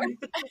Secret for. war.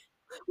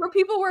 Where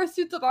people wear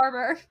suits of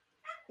armor.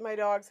 My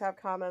dogs have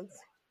comments.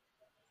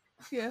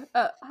 Yeah.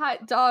 Hi,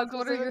 dogs,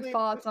 what are your Specifically,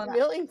 thoughts on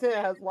Millington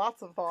has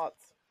lots of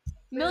thoughts.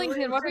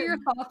 Millington, what are your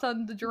thoughts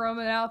on the Jerome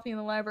and Alfie in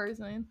the library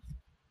scene?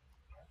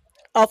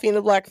 Alfie in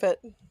the black fit.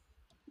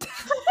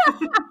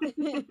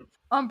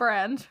 On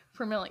brand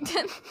for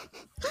Millington.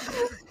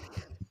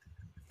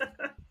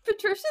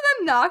 Patricia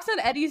then knocks on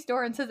Eddie's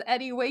door and says,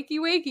 Eddie, wakey,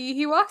 wakey.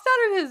 He walks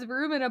out of his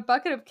room and a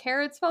bucket of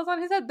carrots falls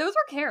on his head. Those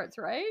were carrots,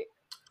 right?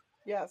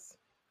 Yes.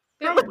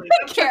 They look Probably.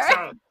 like That checks carrots.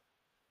 out.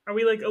 Are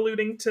we like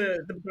alluding to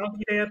the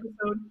Donkey Day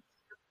episode?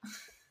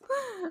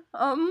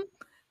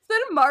 So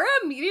then Mara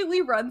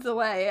immediately runs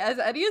away. As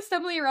Eddie is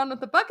stumbling around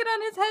with the bucket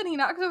on his head, he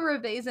knocks over a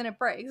vase and it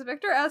breaks.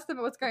 Victor asks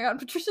him what's going on.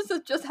 Patricia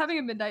says, just having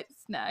a midnight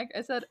snack.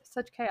 I said,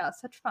 such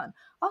chaos, such fun.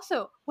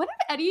 Also, what if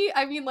Eddie,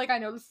 I mean, like, I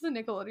know this is a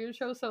Nickelodeon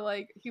show, so,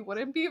 like, he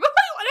wouldn't be, but,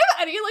 like, what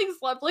if Eddie, like,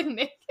 slept, like,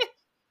 naked?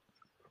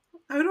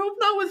 I would hope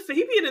not with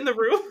Fabian in the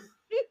room.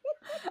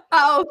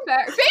 Oh,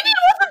 fair. Fabian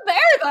wasn't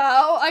there,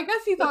 though. I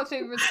guess he thought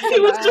Fabian was He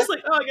was just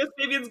like, oh, I guess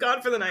Fabian's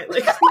gone for the night.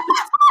 Like, let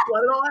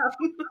it all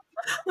happen.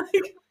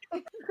 Like,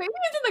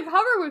 Fabian's in the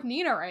cover with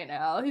Nina right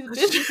now. He's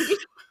busy.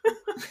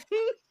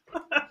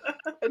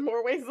 In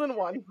more ways than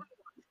one.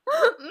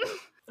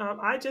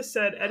 I just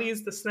said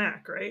Eddie's the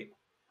snack, right?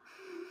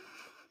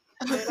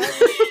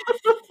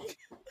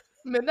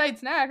 Midnight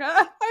snack,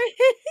 huh?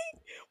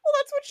 Well,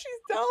 that's what she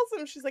tells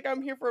him. She's like,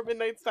 I'm here for a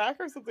midnight snack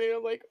or something. And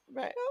I'm like,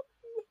 ma'am?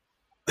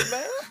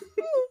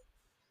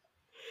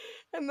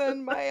 And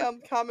then my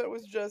comment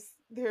was just,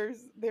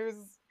 there's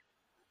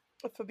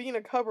a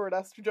Fabina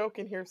cupboard-esque joke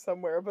in here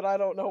somewhere, but I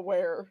don't know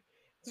where.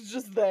 It's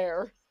just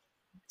there.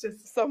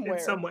 Just Somewhere.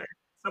 It's somewhere.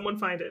 Someone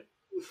find it.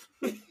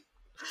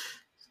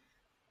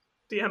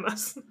 DM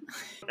us.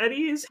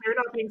 Eddie's hair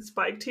not being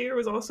spiked here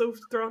was also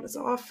throwing us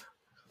off.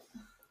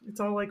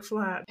 It's all like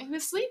flat. He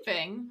was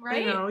sleeping,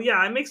 right? I know,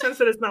 yeah, it makes sense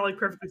that it's not like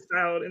perfectly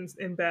styled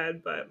in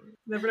bed, but you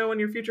never know when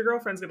your future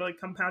girlfriend's gonna like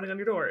come pounding on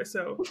your door,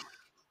 so.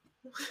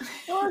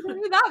 Well, if he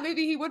did that,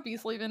 maybe he would be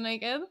sleeping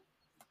naked.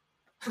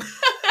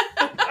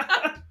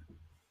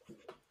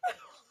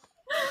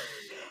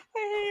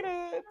 I hate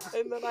it.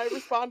 And then I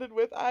responded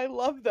with, I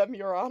love them,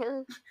 Your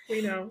Honor.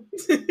 We know.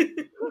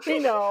 We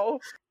know.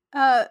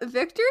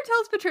 Victor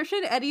tells Patricia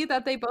and Eddie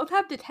that they both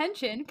have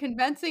detention,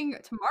 commencing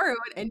tomorrow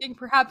and ending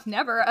perhaps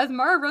never, as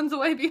Mara runs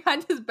away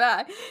behind his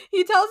back.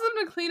 He tells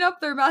them to clean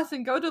up their mess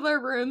and go to their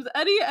rooms.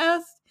 Eddie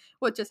asks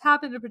what just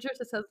happened, and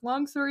Patricia says,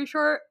 long story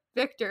short,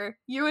 Victor,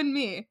 you and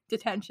me,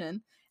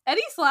 detention.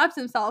 Eddie slaps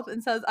himself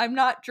and says, I'm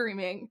not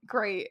dreaming.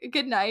 Great.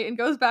 Good night, and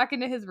goes back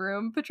into his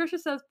room. Patricia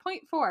says,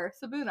 .4,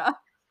 Sabuna.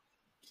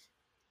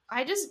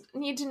 I just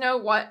need to know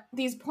what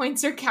these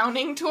points are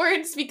counting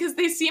towards because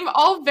they seem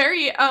all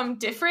very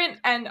different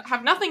and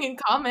have nothing in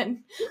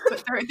common.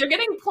 But they're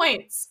getting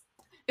points.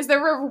 Is there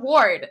a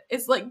reward?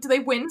 Is like, do they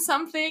win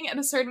something at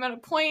a certain amount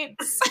of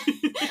points?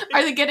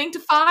 Are they getting to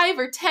 5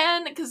 or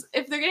 10? Because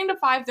if they're getting to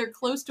 5, they're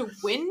close to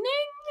winning.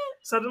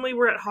 Suddenly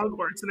we're at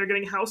Hogwarts and they're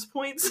getting house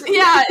points.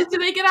 Yeah. Do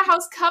they get a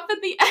house cup at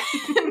the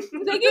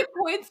end? They get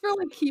points for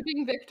like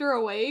keeping Victor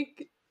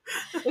awake.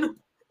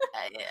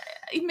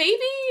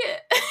 Maybe.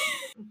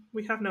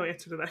 We have no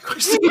answer to that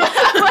question.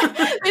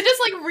 They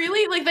just like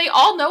really like they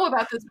all know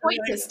about this point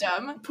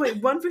system.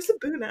 Point 1 for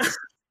Sabuna.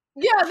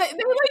 Yeah, they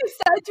like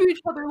said to each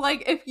other,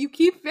 like, if you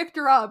keep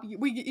Victor up,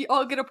 we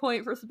all get a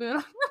point for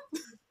Sabuna.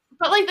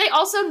 But like they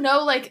also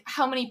know like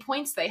how many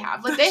points they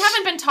have. Like they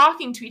haven't been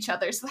talking to each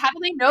other, so how do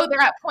they know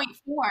they're at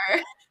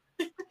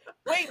 .4?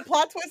 Wait,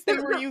 plot twist, they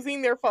were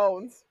using their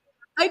phones.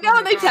 I know,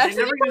 my they God, they texted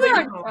never each use other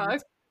their on phones.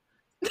 drugs.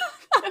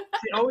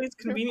 They always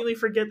conveniently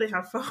forget they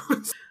have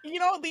phones. You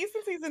know, at least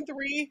in season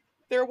 3,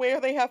 they're aware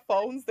they have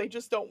phones, they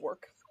just don't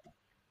work.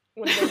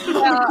 When they need Yeah,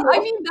 them. I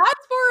mean,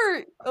 that's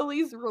more at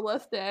least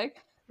realistic.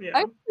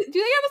 Yeah. Do they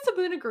have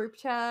a Sabuna group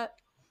chat?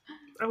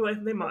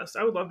 They must.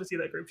 I would love to see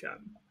that group chat.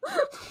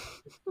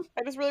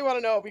 I just really want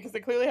to know because they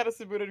clearly had a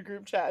Subunna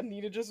group chat and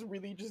Nina just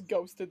really just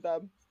ghosted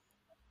them.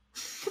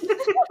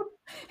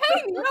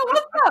 Hey, Nina,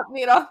 what's up,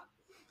 Nina?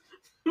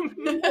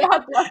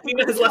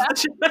 Nina has left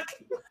the chat.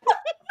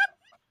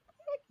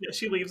 Yeah,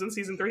 she leaves in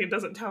season 3 and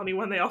doesn't tell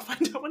anyone. They all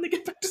find out when they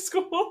get back to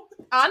school.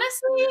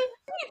 Honestly, To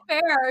be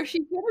fair, she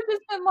could have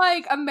just been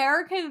like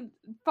American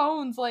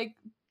phones, like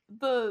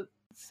the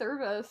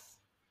service.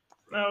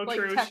 Oh, Like,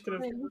 true. She could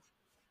have. texting.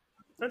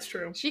 That's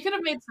true. she could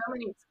have made so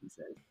many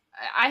excuses.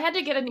 I had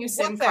to get a new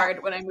SIM WhatsApp.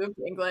 card when I moved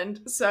to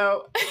England,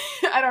 so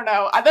I don't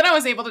know. Then I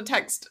was able to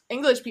text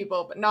English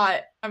people, but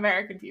not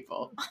American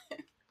people.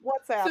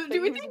 WhatsApp. So They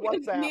do we use think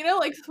WhatsApp. Nina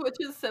like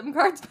switches SIM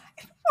cards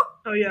back?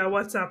 Oh, yeah,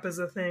 WhatsApp is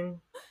a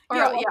thing. Or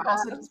Yeah, yeah,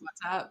 also WhatsApp. just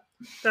WhatsApp.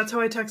 That's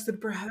how I texted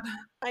Brad.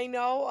 I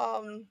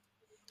know.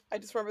 I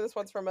just remember this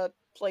one's from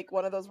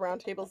one of those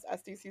roundtables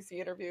SDCC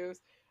interviews.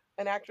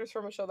 An actress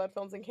from a show that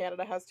films in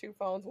Canada has 2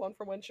 phones, one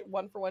for when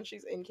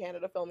she's in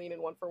Canada filming,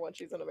 and one for when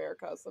she's in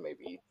America. So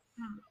maybe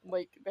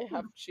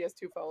she has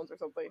 2 phones or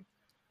something.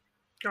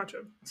 Gotcha.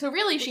 So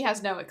really, she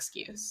has no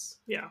excuse.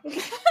 Yeah.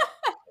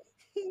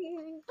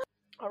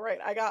 All right,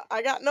 I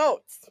got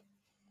notes.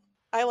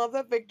 I love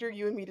that Victor,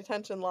 you and me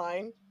detention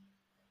line.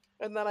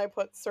 And then I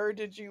put, "Sir,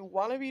 did you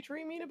want to be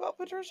dreaming about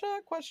Patricia?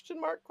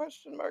 Question mark,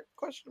 question mark,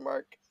 question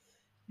mark."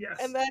 Yes.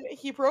 And then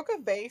he broke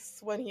a vase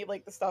when he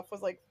the stuff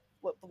was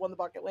when the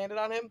bucket landed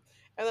on him.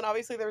 And then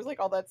obviously there was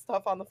all that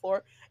stuff on the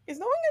floor. Is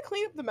no one gonna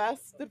clean up the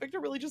mess? Did Victor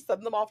really just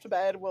send them off to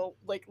bed while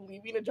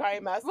leaving a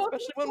giant mess, Well,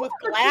 especially one with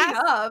They're cleaning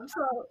glass? up,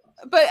 so-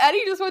 But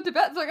Eddie just went to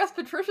bed, so I guess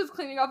Patricia's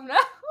cleaning up now.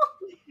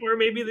 Or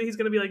maybe he's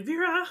going to be like,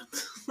 Vera.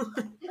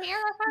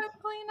 Here,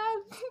 clean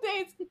up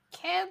these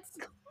kids.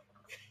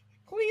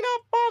 Clean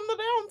up on the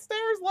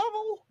downstairs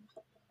level.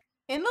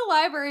 In the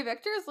library,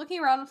 Victor is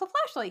looking around with a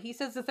flashlight. He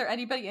says, "Is there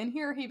anybody in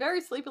here?" He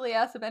very sleepily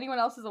asks if anyone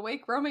else is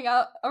awake, roaming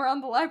out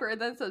around the library,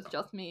 then says,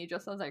 "Just me,"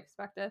 just as I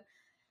expected.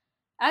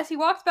 As he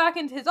walks back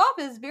into his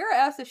office, Vera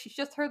asks if she's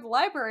just heard the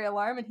library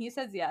alarm, and he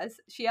says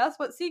yes. She asks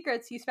what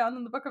secrets he's found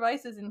in the Book of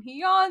Isis, and he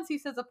yawns. He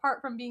says,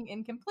 apart from being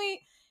incomplete,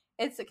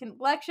 it's a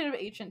collection of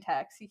ancient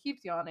texts. He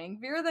keeps yawning.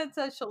 Vera then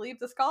says she'll leave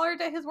the scholar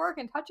to his work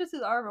and touches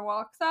his arm and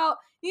walks out.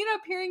 Nina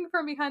appearing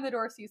from behind the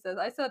door sees this.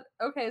 I said,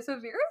 okay, so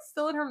Vera's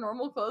still in her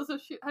normal clothes, so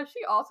has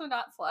she also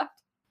not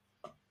slept?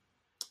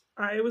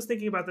 I was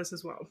thinking about this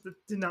as well. It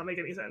did not make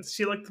any sense.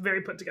 She looked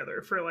very put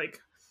together for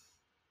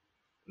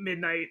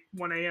midnight,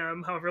 1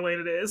 a.m., however late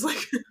it is.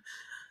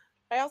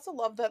 I also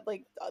love that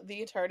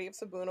the entirety of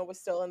Sabuna was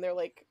still in their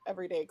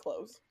everyday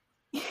clothes.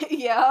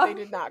 Yeah. They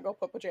did not go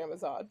put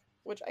pajamas on,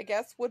 which I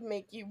guess would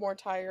make you more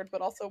tired,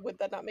 but also would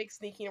that not make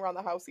sneaking around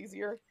the house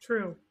easier?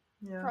 True.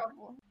 Yeah.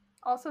 Probably.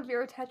 Also,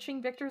 Vera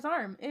touching Victor's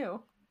arm.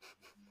 Ew.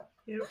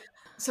 Yep.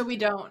 So we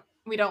don't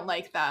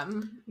like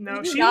them. No,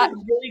 We do she not-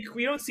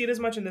 we don't see it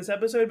as much in this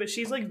episode, but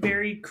she's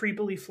very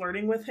creepily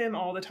flirting with him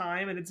all the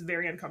time, and it's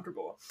very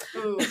uncomfortable.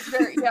 Ooh.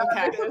 Very, yeah,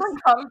 Okay. it's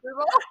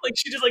uncomfortable.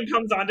 She just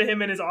comes onto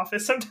him in his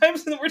office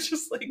sometimes, and we're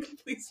just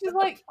please. She's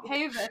like,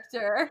 "Hey,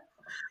 Victor,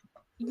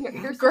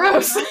 you're so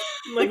Gross. nice."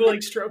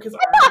 Will stroke his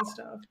arm and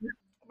stuff.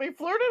 They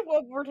flirted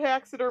with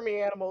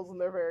taxidermy animals in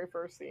their very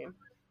first scene.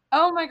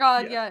 Oh my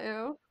god, Yeah.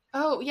 yeah, ew.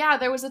 Oh yeah,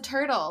 there was a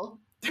turtle.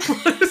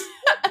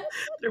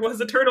 There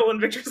was a turtle in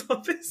Victor's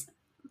office.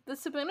 The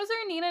Sabunas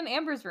are in Nina and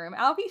Amber's room.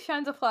 Alfie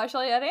shines a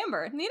flashlight at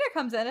Amber. Nina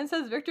comes in and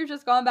says Victor's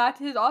just gone back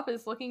to his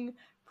office looking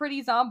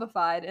pretty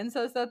zombified and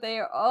says that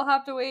they all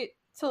have to wait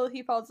till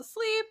he falls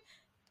asleep,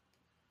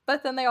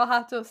 but then they all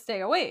have to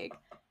stay awake.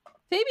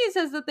 Fabian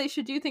says that they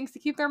should do things to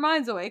keep their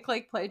minds awake,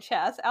 like play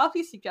chess.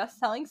 Alfie suggests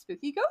telling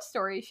spooky ghost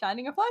stories,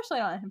 shining a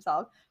flashlight on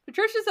himself.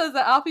 Patricia says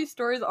that Alfie's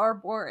stories are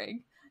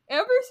boring.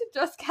 Amber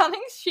suggests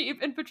counting sheep,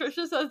 and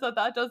Patricia says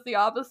that does the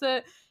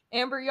opposite.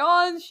 Amber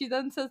yawns. She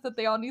then says that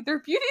they all need their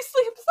beauty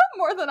sleep some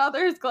more than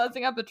others,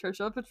 glancing at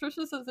Patricia.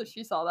 Patricia says that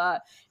she saw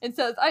that and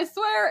says, "I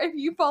swear if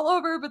you fall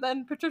over," but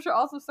then Patricia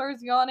also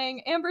starts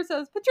yawning. Amber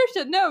says,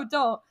 "Patricia, no,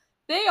 don't."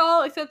 They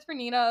all, except for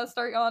Nina,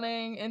 start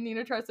yawning, and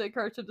Nina tries to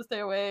encourage them to stay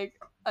awake.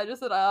 I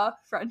just said,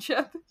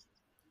 friendship.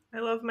 I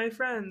love my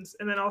friends.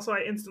 And then also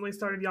I instantly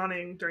started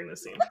yawning during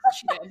this scene.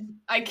 She did.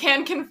 I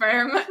can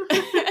confirm.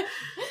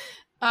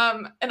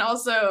 And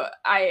also,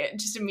 I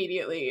just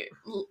immediately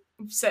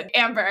said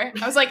Amber.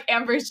 I was like,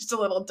 Amber's just a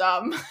little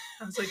dumb.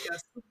 I was like,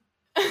 yes.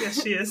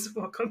 Yes, she is.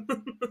 Welcome.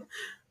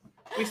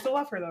 We still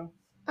love her, though.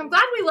 I'm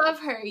glad we love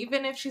her,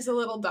 even if she's a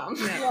little dumb.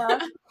 Yeah.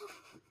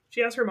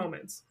 She has her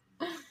moments.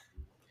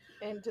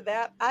 And to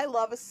that, I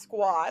love a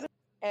squad.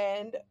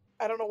 And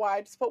I don't know why,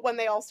 I just put when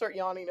they all start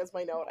yawning as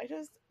my note.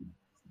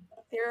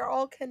 They're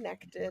all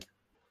connected.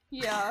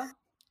 Yeah.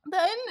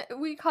 Then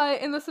we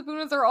cut, and the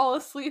Sabunas are all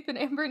asleep in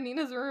Amber and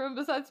Nina's room,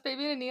 besides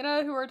Fabian and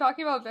Nina, who are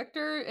talking about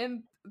Victor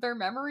and their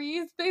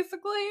memories,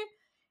 basically.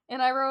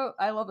 And I wrote,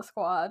 I love a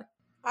squad.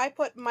 I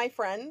put my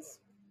friends.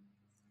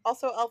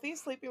 Also,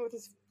 Alfie's sleeping with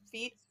his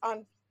feet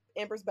on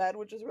Amber's bed,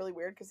 which is really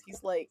weird because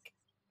he's like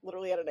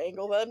literally at an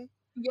angle then.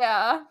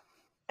 Yeah.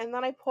 And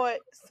then I put,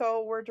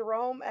 so were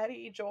Jerome,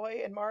 Eddie,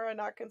 Joy, and Mara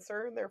not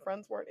concerned their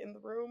friends weren't in the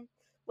room?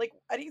 Like,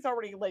 Eddie's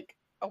already like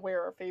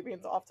aware of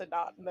Fabian's often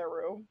not in their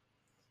room.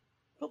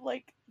 But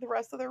like the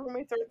rest of their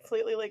roommates aren't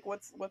slightly like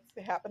what's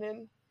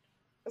happening?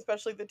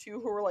 Especially the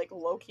two who were like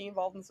low key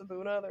involved in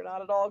Sabuna. They're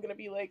not at all gonna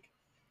be like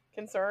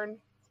concerned.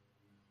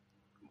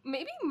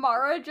 Maybe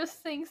Mara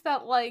just thinks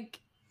that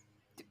like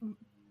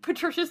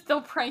Patricia's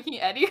still pranking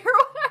Eddie or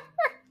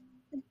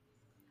whatever.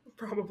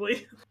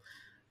 Probably.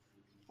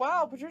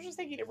 Wow, Patricia's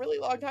taking a really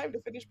long time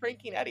to finish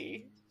pranking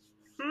Eddie.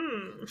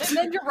 And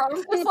then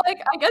Jerome's just like,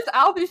 I guess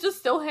Alfie's just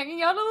still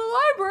hanging out in the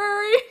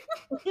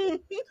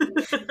library.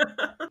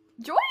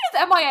 Joy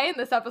is MIA in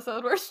this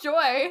episode. Where's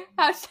Joy?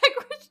 Hashtag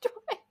where's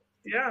Joy?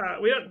 Yeah,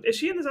 we don't. Is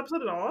she in this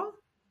episode at all?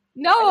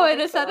 No, I it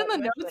don't is think said in so,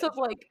 the notes actually. of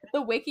like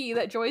the wiki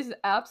that Joy's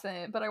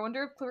absent, but I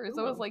wonder if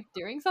Clarissa was Ooh. like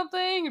doing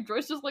something. If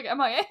Joy's just like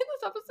MIA in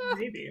this episode.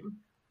 Maybe.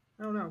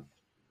 I don't know.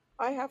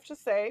 I have to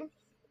say,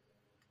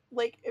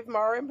 like, if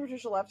Mara and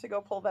Patricia left to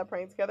go pull that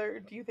prank together,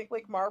 do you think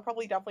like Mara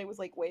probably definitely was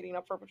like waiting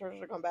up for Patricia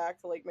to come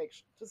back to like make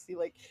to see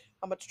like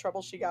how much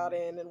trouble she got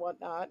in and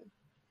whatnot?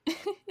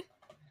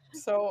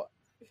 So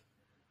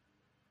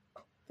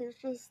there's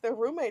just their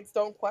roommates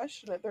don't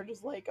question it. They're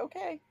just like,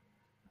 okay.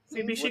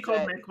 Maybe seems she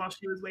called legit. Nick while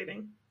she was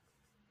waiting.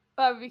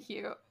 That'd be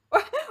cute.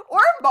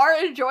 Or Mara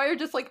and Joy are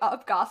just like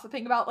up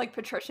gossiping about like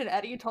Patricia and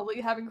Eddie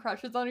totally having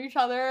crushes on each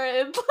other,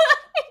 and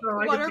Oh,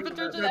 I what could are see that.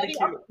 Patricia and That'd be Eddie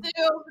up cute.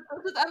 to?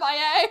 Patricia's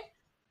MIA.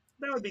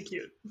 That would be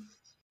cute.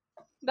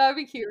 That'd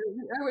be cute.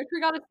 I wish we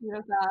got a scene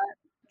of that.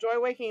 Joy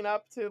waking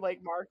up to like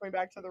Mara coming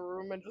back to the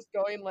room and just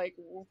going like,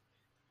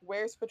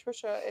 "Where's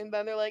Patricia?" And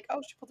then they're like,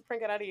 "Oh, she pulled the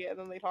prank on Eddie," and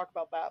then they talk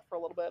about that for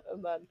a little bit,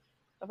 and then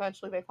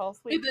eventually they fall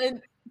asleep.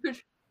 And then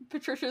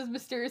Patricia's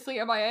mysteriously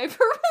MIA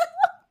for a really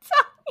long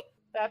time.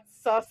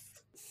 That's sus.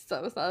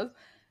 So sus.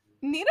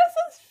 Nina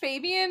says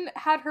Fabian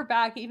had her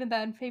back. Even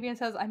then, Fabian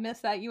says, I miss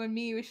that, you and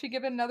me. We should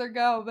give it another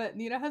go. But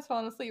Nina has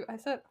fallen asleep. I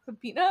said,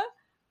 Fabina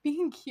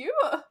being cute?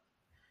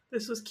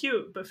 This was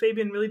cute, but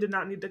Fabian really did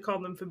not need to call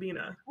them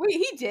Fabina. Wait,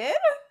 he did?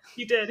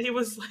 He did. He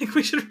was like,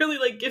 we should really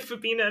like give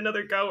Fabina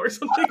another go or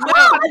something. No,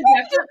 I he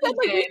just said,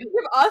 definitely like, we did. should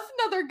give us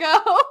another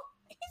go.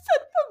 He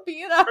said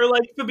Fabina. Or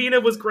like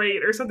Fabina was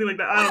great or something like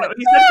that. I don't know.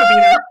 He said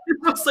Fabina.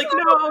 I was like,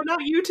 no, not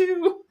you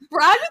two.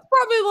 Brad is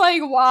probably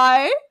like,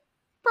 why?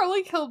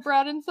 Probably killed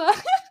Brad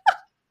inside.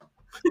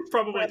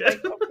 Probably But,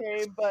 did. like,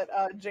 okay, but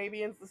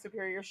Javian's the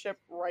superior ship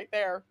right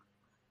there.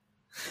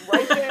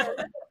 Right there.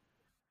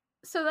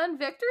 So then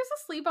Victor's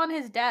asleep on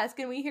his desk,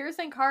 and we hear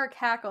Sankara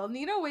cackle.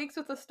 Nina wakes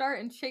with a start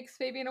and shakes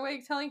Fabian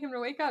awake, telling him to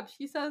wake up.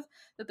 She says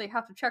that they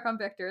have to check on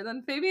Victor.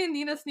 Then Fabian and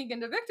Nina sneak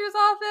into Victor's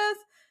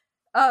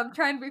office,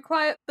 trying to be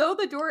quiet, though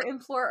the door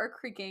and floor are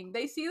creaking.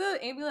 They see the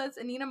ambulance,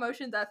 and Nina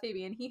motions at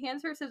Fabian. He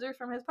hands her scissors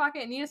from his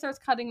pocket, and Nina starts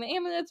cutting the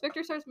ambulance.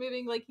 Victor starts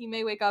moving like he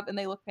may wake up, and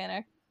they look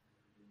panicked.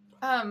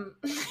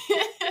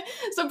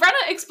 So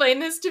Brenna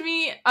explained this to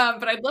me,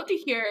 but I'd love to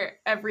hear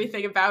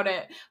everything about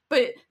it.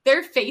 But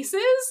their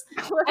faces,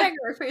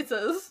 Cliffhanger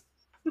faces.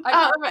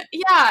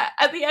 yeah,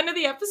 at the end of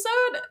the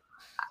episode,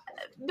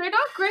 they're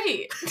not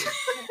great.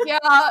 Yeah,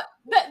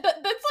 that's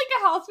like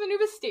a House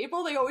Maneuver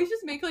staple. They always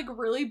just make like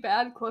really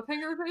bad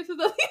cliffhanger faces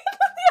at the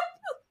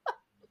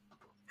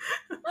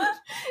end.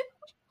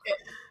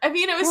 I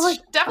mean, it was They're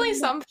like, definitely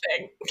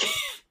something.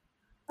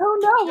 Oh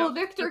no, Yeah. will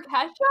Victor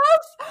catch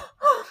us?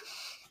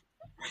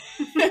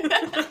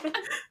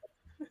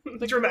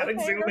 The Dramatic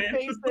zoom cliffhanger in.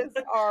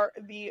 faces are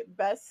the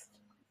best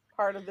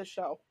part of the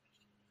show.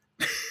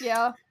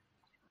 Yeah.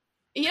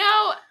 You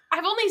know,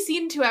 I've only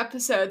seen 2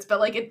 episodes, but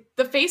like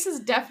the face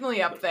is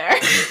definitely up there.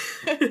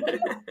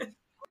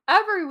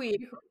 Every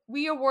week,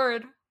 we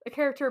award a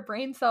character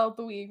brain cell of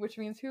the week, which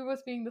means who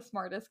was being the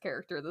smartest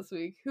character this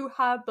week, who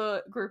had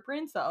the group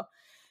brain cell.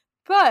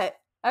 But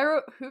I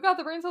wrote, who got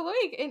the brain cell of the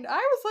week? And I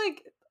was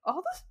like,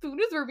 all the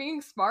Spooners were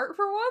being smart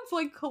for once,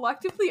 like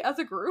collectively as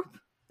a group.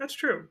 That's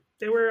true.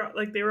 They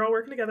were all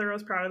working together. I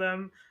was proud of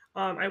them.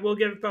 I will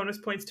give bonus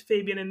points to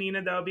Fabian and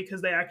Nina though,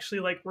 because they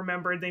actually like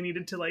remembered they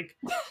needed to like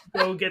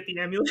go get the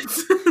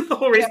ambulance. The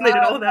whole reason they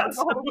did all of that.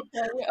 So.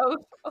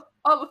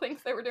 All the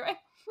things they were doing.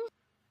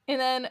 And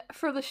then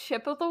for the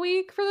ship of the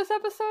week for this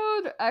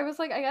episode, I was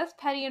like, I guess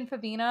Petty and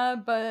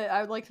Fabina, but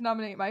I would like to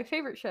nominate my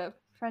favorite ship,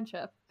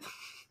 Friendship.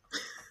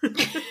 So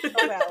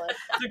valid.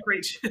 It's a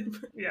great ship.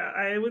 Yeah,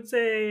 I would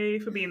say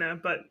Fabina,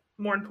 but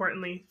more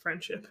importantly,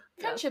 Friendship.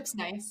 Friendship's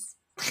nice.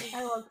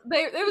 I love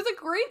it. It was a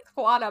great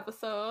squad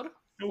episode.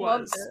 It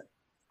Loved was. it.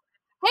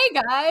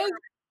 Hey guys,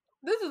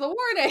 this is a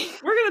warning.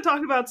 We're going to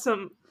talk about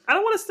some, I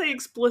don't want to say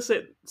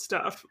explicit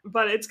stuff,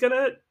 but it's going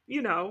to,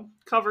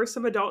 cover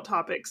some adult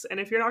topics. And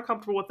if you're not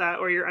comfortable with that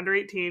or you're under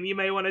 18, you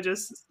may want to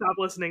just stop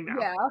listening now.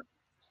 Yeah.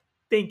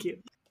 Thank you.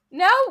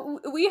 now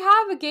we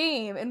have a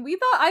game, and we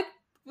thought I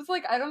was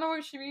like, I don't know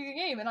what should be the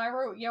game, and I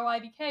wrote, yo,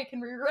 IDK,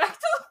 can we react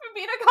to the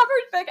Fabina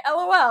covered fic,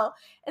 LOL.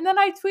 And then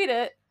I tweet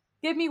it,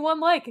 give me 1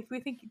 like if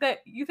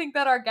you think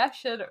that our guest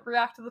should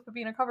react to the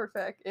Fabina covered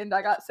fic, and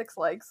I got 6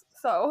 likes.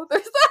 So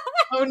there's that.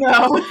 Oh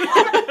no.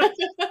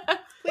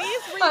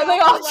 Please read They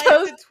out all the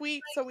chose- the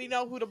tweet so we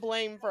know who to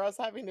blame for us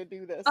having to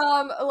do this.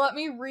 Let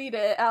me read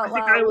it out I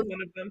think loud. I was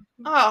one of them.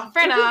 Oh,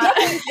 Brenna.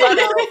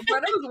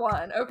 Brenna was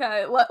 1.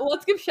 Okay,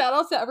 let's give shout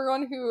outs to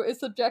everyone who is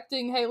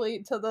subjecting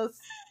Haley to this.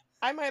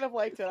 I might have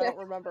liked it. I don't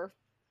remember.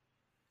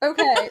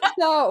 Okay,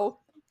 so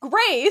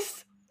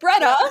Grace,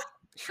 Brenna,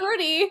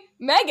 Trudy,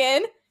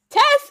 Megan,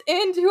 Tess,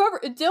 and whoever,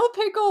 Dill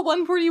Pickle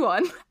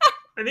 141.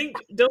 I think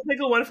Dill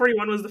Pickle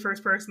 141 was the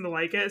first person to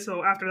like it,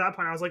 so after that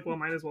point I was like, well,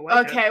 might as well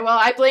like it. Okay, well,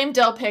 I blame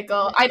Dill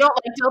Pickle. I don't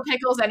like dill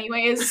pickles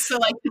anyways, so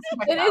like this is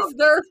my It fault. is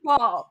their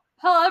fault.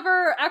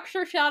 However,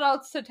 extra shout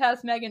outs to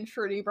Tess, Megan,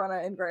 Trudy,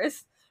 Brenna, and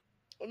Grace.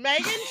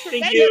 Megan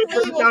Thank Megan you for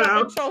really the woke up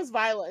shout-out. and chose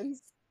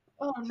violence.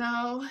 Oh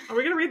no. Are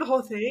we gonna read the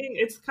whole thing?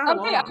 It's kind of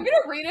Okay, long. I'm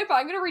gonna read it, but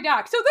I'm gonna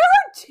redact. So there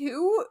are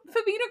 2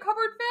 Fabina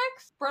covered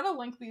fics. Brenna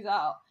linked these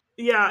out.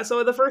 Yeah,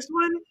 so the first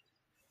one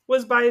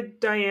was by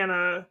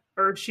Diana,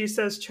 or She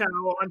Says Chow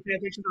on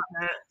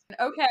fanfiction.net.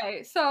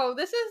 Okay, so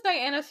this is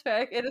Diana's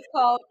fic. It is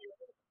called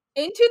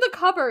Into the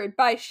Cupboard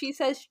by She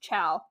Says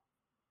Chow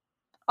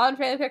on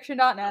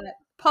fanfiction.net.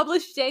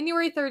 Published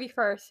January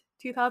 31st,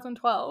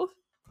 2012.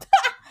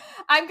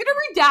 I'm gonna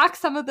redact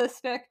some of this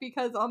fic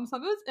because some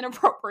of it's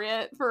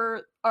inappropriate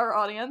for our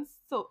audience.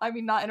 So I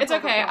mean, not It's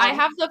inappropriate. okay. I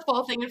have the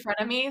full thing in front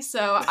of me,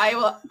 so I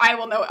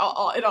will know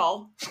it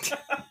all.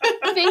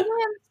 Fabian's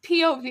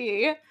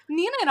POV.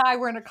 Nina and I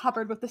were in a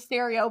cupboard with the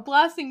stereo,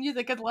 blasting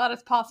music as loud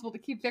as possible to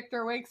keep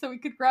Victor awake so we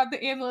could grab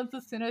the ambulance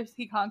as soon as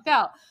he conked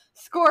out.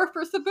 Score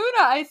for Sabuna,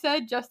 I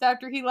said, just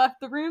after he left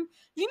the room.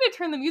 Nina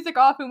turned the music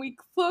off and we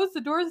closed the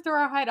doors to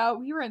our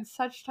hideout. We were in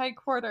such tight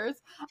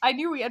quarters. I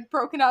knew we had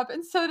broken up,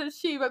 and so did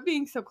she, but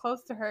being so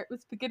close to her, it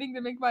was beginning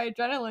to make my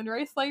adrenaline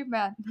race like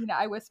mad. Nina,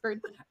 I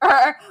whispered,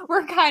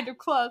 we're kind of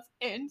close.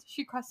 And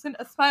she questioned,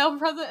 a smile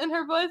present in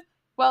her voice.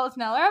 Well, it's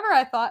now or ever,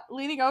 I thought.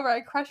 Leaning over,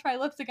 I crushed my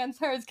lips against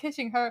hers,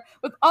 kissing her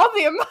with all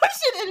the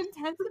emotion and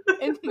intensity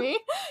in me.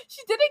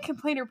 She didn't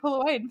complain or pull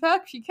away. In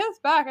fact, she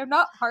kissed back, if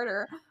not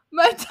harder.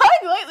 My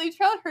tongue lightly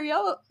trailed her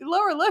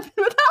lower lip, and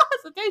without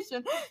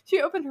hesitation,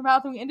 she opened her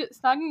mouth and we ended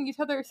snogging each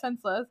other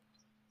senseless.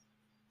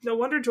 No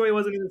wonder Joy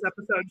wasn't in this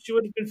episode. She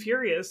would have been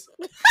furious.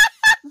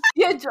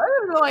 Yeah, Joy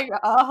was like,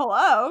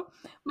 hello.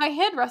 My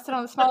head rested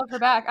on the small of her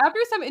back. After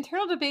some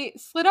internal debate,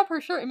 slid up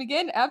her shirt and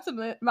began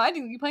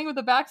absent-mindedly playing with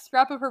the back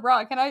strap of her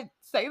bra. Can I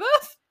say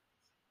this?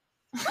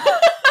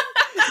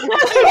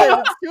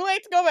 It's too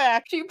late to go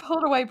back. She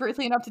pulled away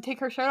briefly enough to take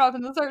her shirt off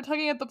and then started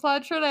tugging at the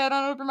plaid shirt I had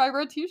on over my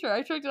red t-shirt.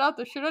 I shrugged it out,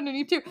 the shirt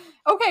underneath too.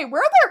 Okay,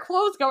 where are their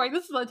clothes going?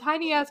 This is a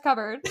tiny ass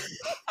cupboard.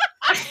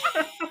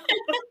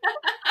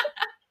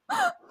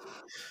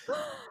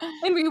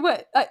 And we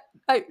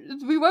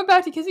went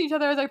back to kissing each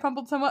other as I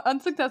fumbled somewhat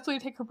unsuccessfully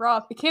to take her bra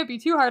off. It can't be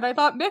too hard. I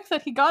thought Mick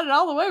said he got it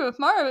all the way with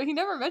Mara, but he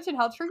never mentioned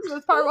how tricky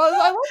this part was.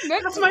 I love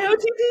Mick. That's my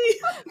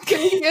OTP!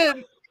 Giving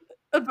good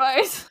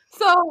advice.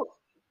 So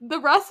the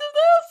rest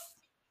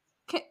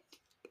of this,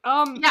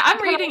 Yeah,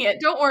 I'm reading it.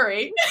 Don't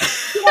worry.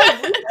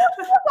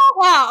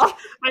 Wow.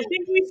 I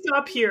think we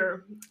stop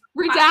here.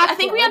 I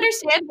think we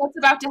understand what's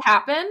about to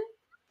happen.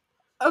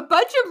 A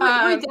bunch of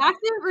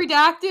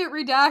redacted.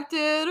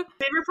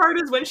 Favorite part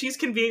is when she's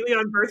conveniently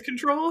on birth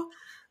control.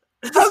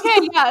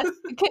 Okay, yes.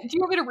 Do you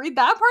want me to read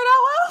that part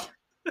out loud?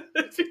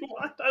 If you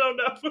want, I don't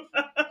know.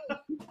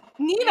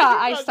 Nina,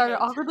 I started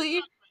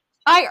awkwardly.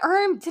 I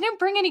didn't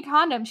bring any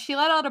condoms. She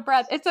let out a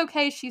breath. It's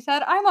okay, she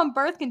said. I'm on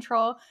birth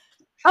control.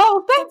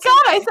 Oh, thank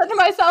God, I said to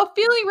myself,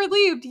 feeling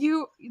relieved.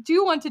 You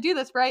do want to do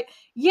this, right?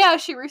 Yeah,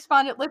 she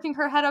responded, lifting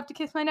her head up to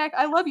kiss my neck.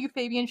 I love you,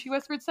 Fabian, she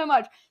whispered so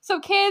much. So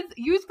kids,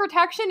 use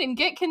protection and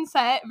get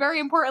consent. Very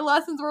important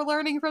lessons we're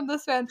learning from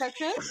this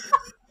fanfiction.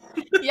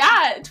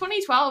 Yeah,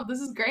 2012.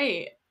 This is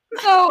great.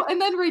 So, and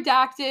then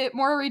redacted,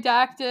 more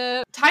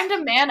redacted. Time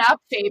to man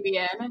up,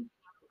 Fabian.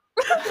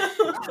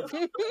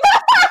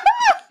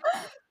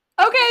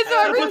 Okay, so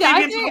I'm That's what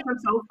Fabian redacting. told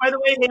himself. By the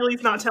way,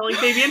 Haley's not telling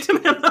Fabian to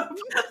man up.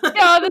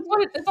 Yeah,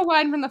 it's a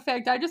line from the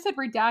fic. I just said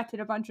redacted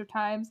a bunch of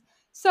times.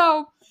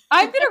 So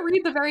I'm going to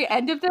read the very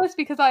end of this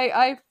because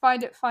I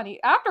find it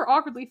funny. After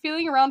awkwardly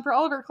feeling around for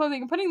all of her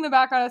clothing and putting them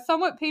back on a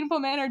somewhat painful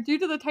manner due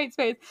to the tight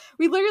space,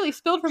 we literally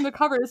spilled from the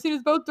cupboard. As soon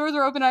as both doors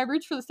were open, I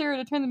reached for the stereo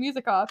to turn the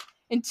music off.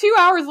 And 2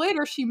 hours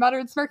later, she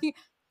muttered, smirking,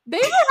 they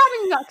were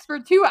having sex for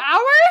 2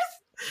 hours?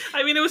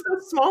 I mean, it was so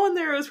small in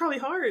there, it was probably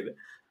hard.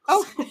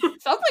 Oh,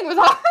 something was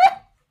hard.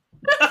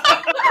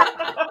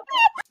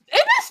 In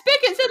this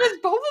fic, it said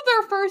it's both of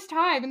their first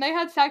time, and they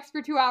had sex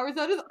for 2 hours.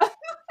 That is...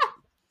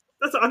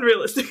 That's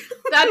unrealistic.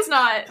 That's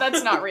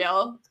not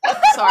real.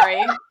 Sorry.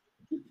 Nina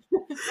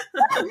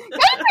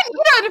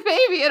and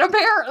Fabian,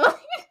 apparently.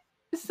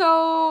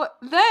 So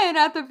then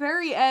at the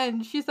very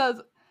end, he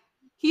says,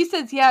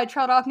 yeah, I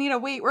trailed off Nina.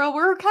 Wait,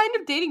 we're kind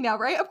of dating now,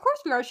 right? Of course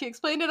we are, she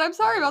explained it. I'm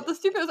sorry about the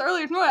stupidness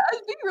earlier. No, I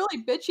was being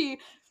really bitchy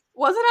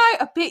Wasn't I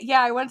a bit? Yeah,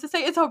 I wanted to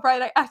say it's all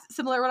right. I acted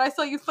similar when I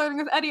saw you flirting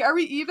with Eddie. Are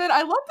we even?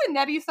 I love the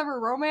Nettie summer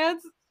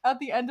romance at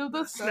the end of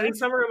this. Nettie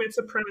summer romance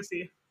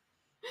supremacy.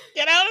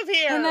 Get out of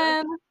here! And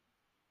then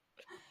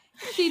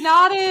she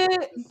nodded.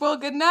 Well,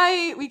 good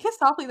night. We kissed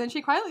softly. Then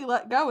she quietly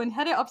let go and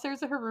headed upstairs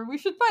to her room. We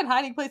should find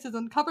hiding places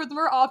and cupboards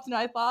more often,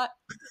 I thought.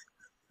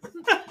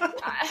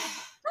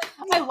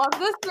 I love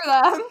this for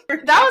them.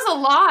 That was a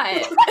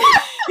lot.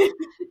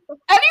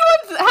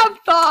 Anyone have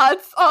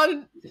thoughts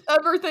on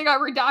everything I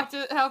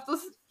redacted? Have to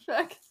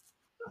check.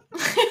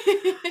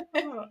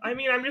 I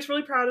mean, I'm just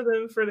really proud of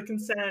them for the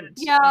consent.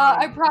 Yeah,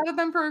 I'm proud of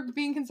them for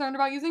being concerned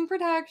about using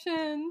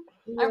protection.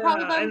 Yeah, I'm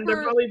proud of them and for...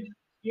 they're probably,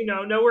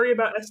 no worry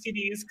about STDs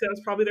because that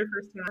was probably their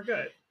first time.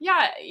 Good.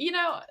 Yeah,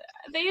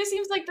 it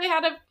seems like they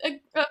had a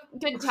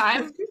good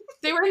time.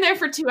 They were in there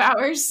for 2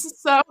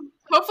 hours, so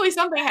hopefully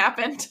something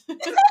happened.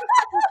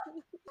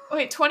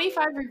 Wait,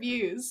 25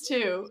 reviews,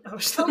 too. Oh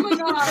my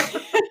god.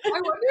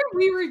 I wonder if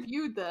we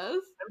reviewed this.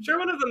 I'm sure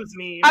one of them's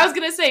me. I was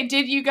gonna say,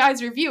 did you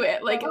guys review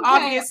it? Like, Okay.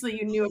 obviously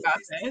you knew about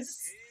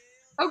this.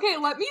 Okay,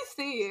 let me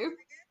see.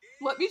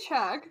 Let me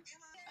check.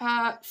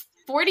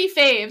 40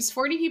 faves.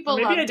 40 people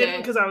Maybe loved I didn't it.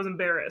 because I was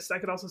embarrassed. I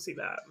could also see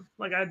that.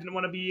 Like, I didn't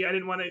want to be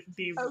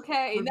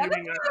Okay, none of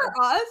reviewing these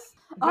are us.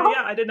 But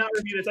yeah, I did not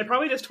review this. I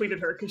probably just tweeted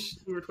her because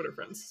we were Twitter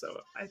friends.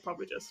 So I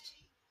probably just...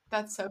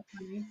 That's so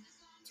funny.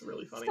 It's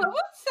really funny. Someone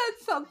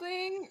said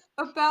something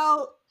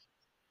about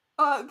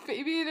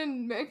Fabian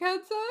and Mick had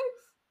sex.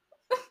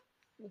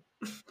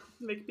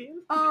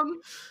 McBean?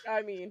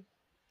 I mean,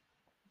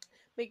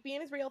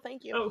 McBean is real,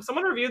 thank you. Oh,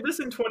 someone reviewed this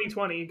in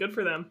 2020. Good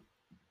for them.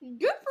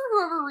 Good for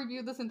whoever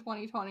reviewed this in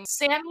 2020.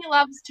 Sammy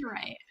loves to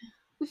write.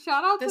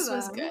 Shout out to This them.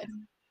 was good.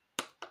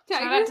 Tag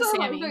Shout out to yourself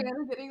on Sammy.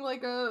 Diana getting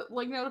like a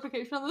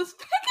notification on this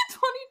back in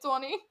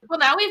 2020. Well,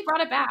 now we've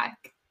brought it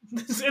back.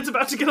 It's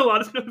about to get a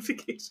lot of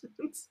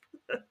notifications.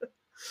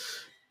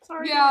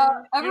 Sorry. Yeah,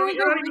 Diana. everyone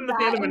You're go not even in the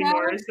read that fandom and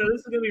anymore, now- so this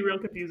is gonna be real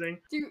confusing.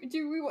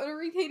 Do we want to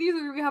read Katie's, or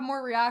do we have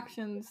more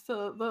reactions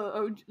to the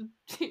OG?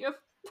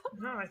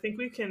 No, I think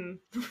we can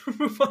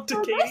move on to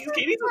Oh, Katie's. this is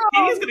Katie's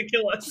gonna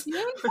kill us.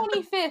 June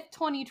 25th,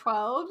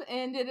 2012,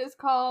 and it is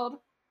called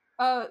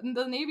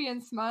the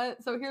Navian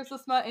Smut. So here's the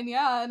smut, and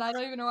yeah, and I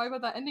don't even know why I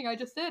put that ending. I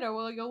just did. Oh,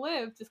 well, you'll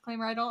live.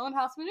 Disclaimer: I don't own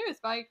House of News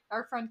by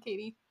our friend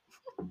Katie,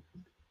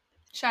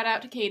 Shout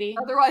out to Katie.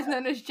 otherwise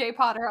known as J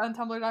Potter on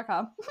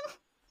Tumblr.com.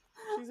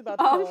 She's about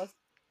to kill us.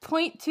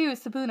 Point 2,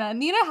 Sabuna.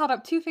 Nina held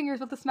up 2 fingers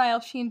with a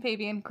smile. She and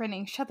Fabian,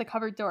 grinning, shut the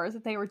cupboard doors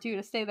that they were due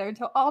to stay there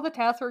until all the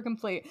tasks were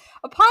complete.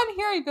 Upon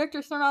hearing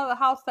Victor storm out of the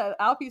house at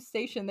Alfie's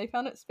station, they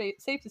found it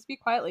safe to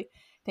speak quietly.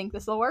 Think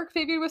this'll work?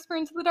 Fabian whispered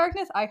into the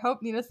darkness. I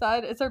hope, Nina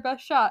sighed. It's our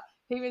best shot.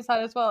 Fabian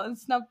sighed as well and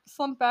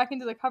slumped back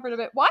into the cupboard a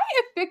bit. Why,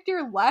 if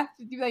Victor left,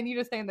 do they need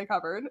to stay in the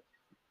cupboard?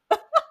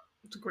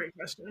 It's a great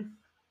question.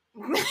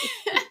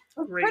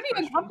 Pretty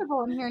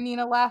uncomfortable in here,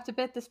 Nina laughed a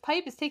bit. This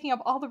pipe is taking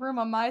up all the room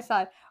on my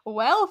side.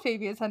 Well,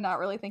 Fabian said, not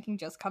really thinking,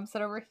 just come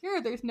sit over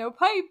here. There's no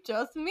pipe,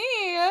 just me.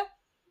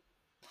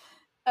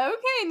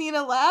 Okay,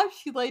 Nina laughed.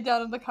 She lay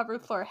down on the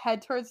cupboard floor,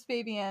 head towards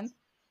Fabian,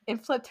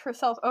 and flipped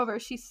herself over.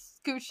 She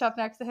scooched up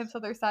next to him so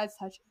their sides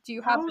touched. Do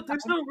you have Oh,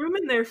 there's no room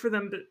in there for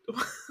them to...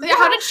 Yeah,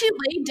 how did she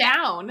lay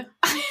down?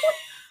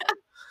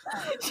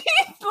 She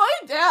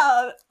lay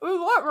down. In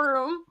what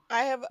room?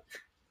 I have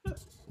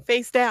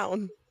face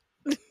down.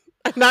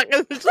 I'm not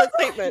going to finish that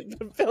statement,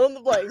 but fill in the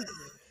blanks.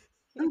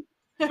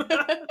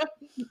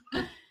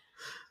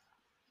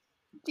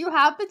 Do you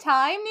have the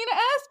time? Nina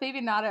asked. Baby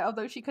nodded,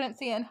 although she couldn't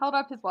see it, and held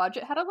up his watch.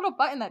 It had a little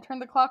button that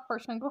turned the clock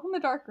portion and glow in the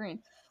dark green.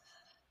 15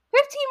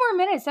 more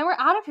minutes, then we're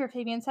out of here,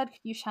 Fabian said. Could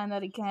you shine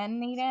that again?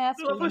 Nina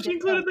asked. I love how she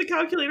included the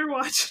calculator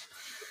watch.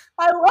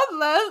 I love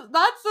this.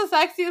 That's the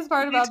sexiest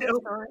part Me about this too.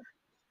 story.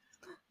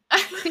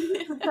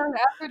 Fabian turned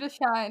after to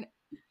shine.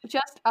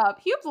 Just up.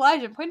 He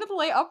obliged and pointed the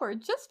light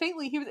upward. Just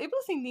faintly, he was able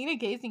to see Nina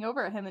gazing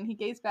over at him, and he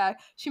gazed back.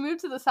 She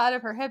moved to the side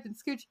of her hip and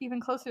scooched even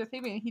closer to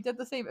Fabian. He did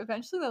the same.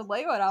 Eventually, the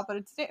light went out, but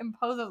it didn't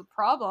impose a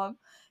problem.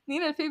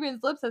 Nina and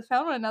Fabian's lips had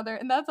found one another,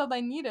 and that's all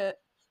they needed.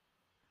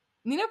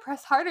 Nina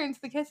pressed harder into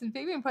the kiss, and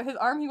Fabian put his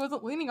arm he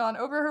wasn't leaning on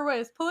over her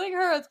waist, pulling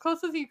her as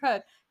close as he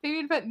could.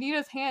 Fabian put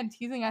Nina's hand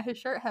teasing at his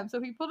shirt hem,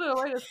 so he pulled it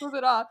away to slip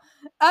it off.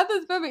 At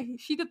this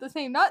moment, she did the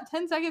same. Not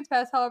 10 seconds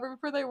passed, however,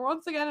 before they were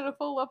once again in a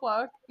full lip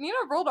lock. Nina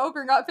rolled over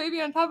and got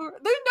Fabian on top of her.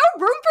 There's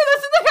no room for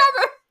this in the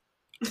cupboard!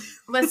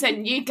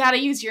 Listen, you gotta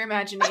use your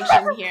imagination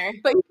here.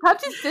 But he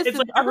kept his distance. It's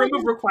like a room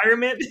of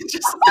requirement.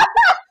 Just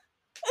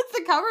It's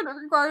the cupboard of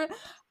requirement.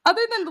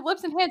 Other than the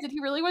lips and hands, did he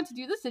really want to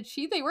do this? Did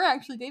she? They were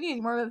actually dating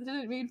anymore, but it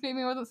didn't mean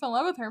Fabian wasn't still in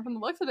love with her. From the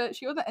looks of it,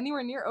 she wasn't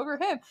anywhere near over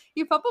him.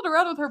 He fumbled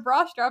around with her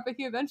bra strap, but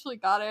he eventually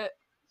got it.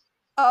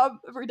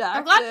 Redacted.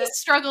 I'm glad he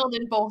struggled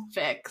in both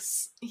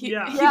fics. He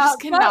Yeah. just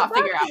cannot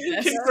figure out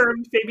this.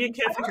 confirmed. Fabian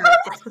can't figure out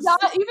this.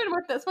 Not even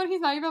with this one,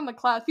 he's not even on the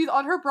clasp. He's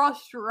on her bra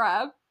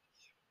strap.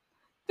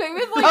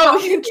 Fabian's like,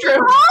 Oh,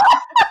 true.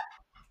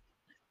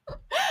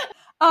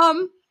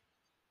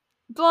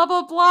 blah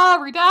blah blah,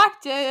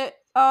 redacted.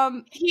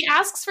 He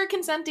asks for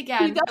consent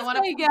again. He does I wanna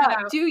say, point yeah, that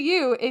out. do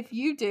you if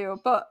you do,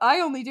 but I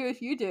only do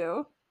if you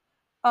do.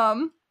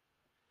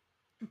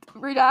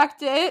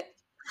 redact it.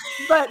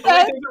 But Oh, wait,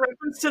 then there's a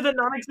reference to the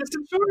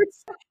non-existent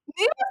shorts.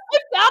 Nina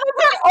slipped out of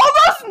her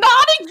almost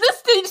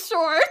non-existent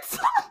shorts.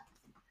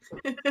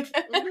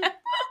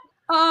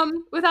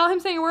 Without him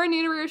saying a word,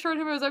 Nina reassured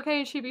him it was okay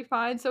and she'd be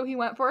fine, so he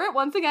went for it.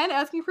 Once again,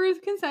 asking for his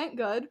consent,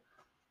 good.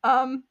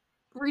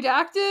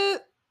 Redact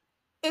it,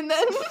 and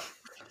then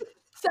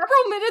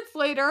several minutes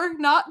later,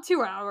 not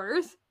 2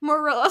 hours,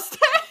 more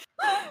realistic,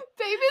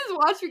 Fabian's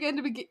watch began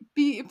to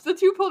beep. The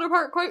two pulled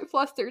apart, quite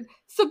flustered.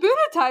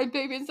 Sabuna time,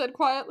 Fabian said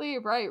quietly.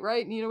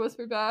 Right, Nina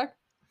whispered back.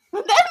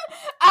 Then,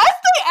 as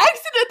they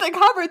exited the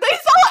cupboard, they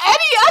saw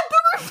Eddie at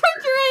the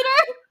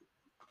refrigerator!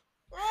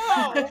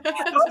 This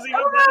is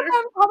even better.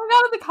 Coming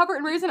out of the cupboard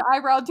and raised an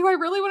eyebrow. Do I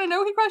really want to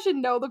know? He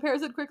questioned. No, the pair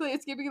said quickly,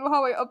 escaping the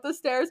hallway up the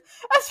stairs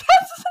as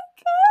fast as I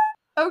could.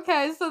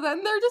 Okay, so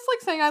then they're just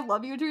like saying I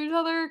love you to each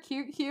other.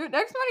 Cute.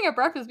 Next morning at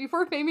breakfast,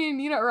 before Fabian and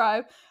Nina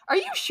arrive, are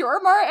you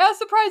sure? Mara asked,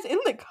 surprised. In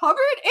the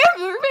cupboard?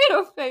 Amber made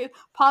a face.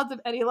 Pods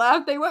of Eddie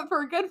laughed. They went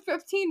for a good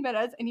 15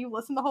 minutes, and you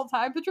listened the whole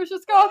time.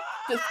 Patricia's gone.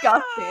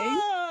 Disgusting.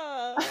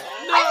 No.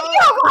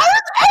 Why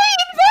was Eddie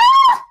in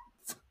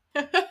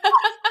bed?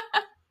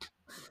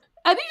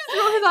 Eddie just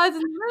rolled his eyes,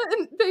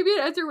 and Fabian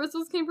answered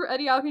whistles came for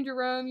Eddie, Alfie, and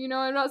Jerome. You know,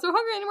 I'm not so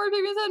hungry anymore,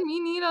 Fabian said. Me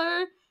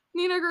neither.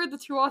 Nina agreed. The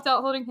two walked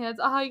out holding hands.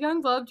 Ah,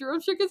 young love. Jerome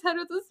shook his head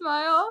with a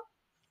smile.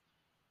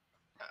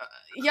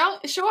 Yeah,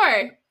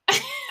 sure.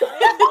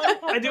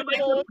 I do like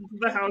that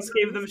the house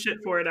gave them shit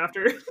for it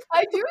after.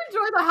 I do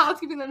enjoy the house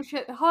giving them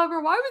shit.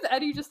 However, why was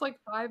Eddie just like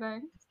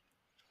vibing?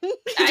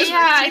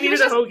 Yeah, He he was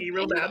needed a just. hoagie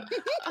real bad.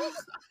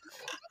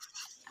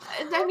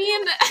 I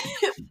mean,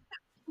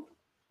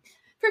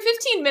 for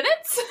 15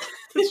 minutes.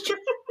 It's true.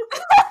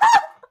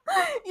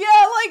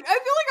 Yeah, like, I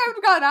feel like I would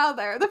have gotten out of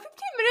there. The 15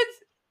 minutes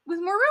was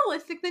more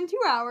realistic than 2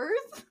 hours.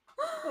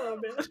 Oh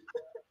man.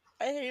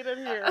 I hate it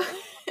here.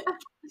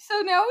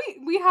 So now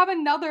we have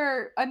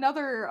another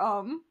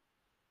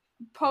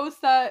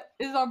post that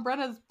is on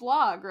Brenna's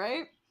blog,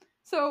 right?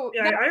 So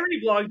Yeah, I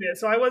already blogged it,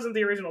 so I wasn't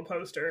the original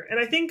poster. And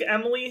I think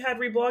Emily had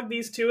reblogged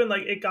these too, and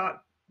like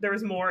there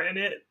was more in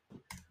it.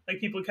 Like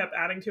people kept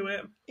adding to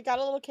it. It got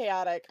a little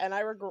chaotic, and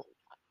I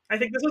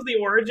think this was the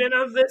origin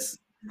of this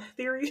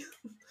theory.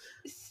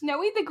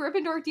 Snowy the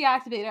Gryffindor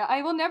deactivated.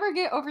 I will never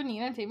get over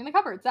Nina and Fabian in the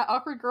cupboards. That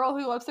awkward girl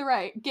who loves to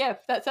write. GIF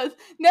that says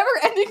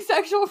never-ending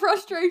sexual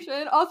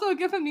frustration. Also a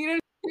GIF of Nina.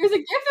 There's a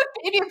GIF of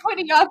Fabian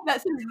pointing up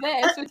that says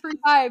this with 3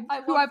 times,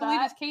 who I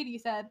believe is Katie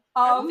said.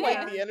 I don't yeah.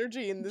 like the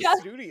energy in this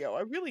studio.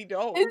 I really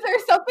don't. Is there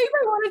something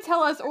they want to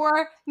tell us?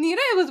 Or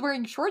Nina was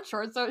wearing short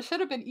shorts, so it should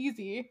have been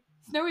easy.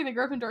 Snowy the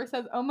Gryffindor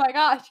says, oh my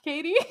gosh,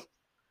 Katie.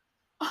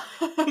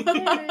 Hold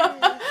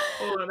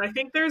on, I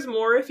think there's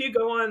more if you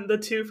go on the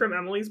two from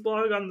Emily's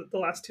blog on the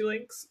last 2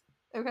 links.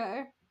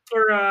 Okay.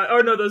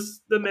 Or no,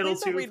 the middle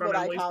Please don't 2 read from what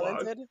I Emily's blog.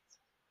 commented.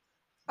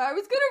 I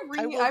was gonna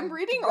read. will I'm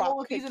reading drop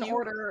all of these kick in you.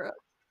 order.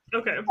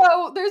 Okay.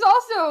 So there's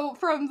also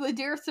from the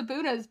Dear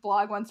Sabuna's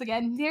blog once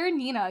again. Dear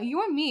Nina,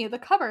 you and me, the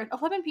cupboard,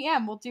 11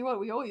 p.m. We'll do what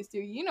we always do.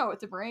 You know what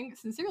to bring.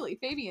 Sincerely,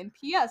 Fabian.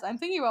 P.S. I'm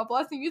thinking about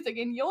blasting music,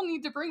 and you'll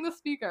need to bring the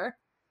speaker.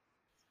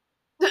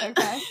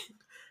 Okay.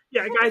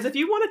 Yeah, guys, if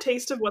you want a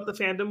taste of what the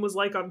fandom was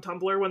like on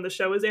Tumblr when the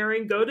show is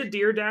airing, go to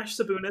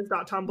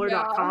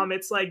dear-sabunas.tumblr.com.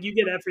 It's like you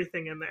get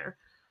everything in there.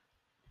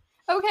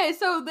 Okay,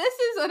 so this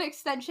is an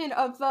extension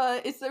of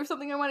the is there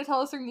something I want to tell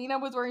us, or Nina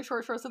was wearing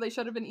short shorts, so they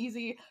should have been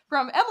easy,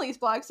 from Emily's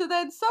blog. So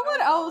then someone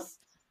else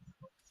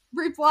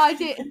replied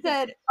it and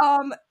said,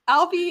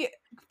 Alfie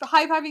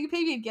high-fiving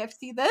Fabian gift.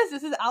 See this?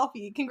 This is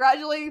Alfie.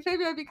 Congratulating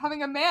Fabian on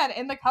becoming a man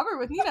in the cover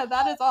with Nina.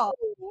 That is all.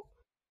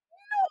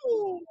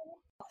 No.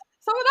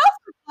 Someone else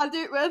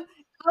responded with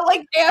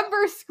like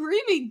Amber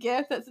screaming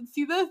gift that said,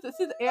 see this? This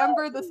is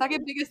Amber, the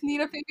second biggest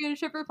Nina Fabian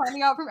shipper,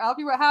 finding out from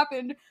Alfie what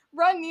happened.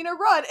 Run, Nina,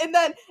 run. And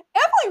then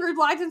Emily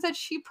replied and said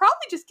she'd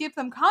probably just give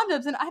them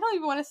condoms, and I don't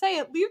even want to say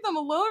it. Leave them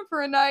alone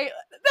for a night.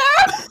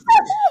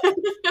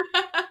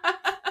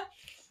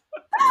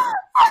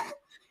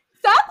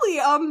 Sadly,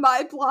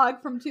 my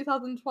blog from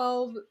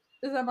 2012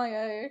 is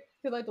MIA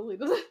because I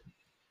deleted it.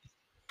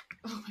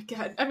 Oh my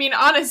god. I mean,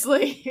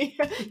 honestly,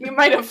 you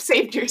might have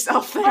saved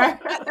yourself there.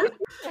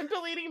 I'm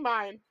deleting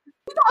mine.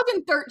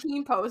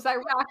 2013 post. I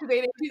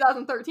reactivated in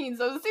 2013.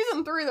 So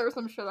season 3, there was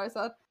some shit I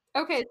said.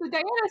 Okay, so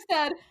Diana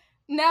said,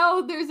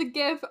 now there's a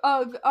gif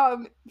of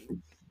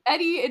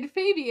Eddie and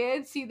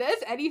Fabian. See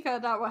this? Eddie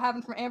found out what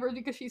happened from Amber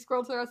because she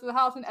scrolled to the rest of the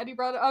house, and Eddie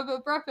brought it up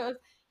at breakfast.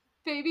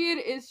 Fabian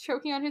is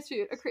choking on his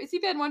food. A crazy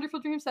bad wonderful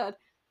dream said,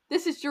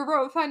 this is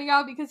Jerome finding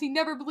out because he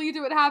never believed it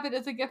would happen,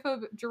 as a gif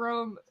of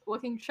Jerome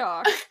looking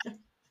shocked.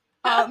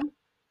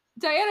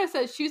 Diana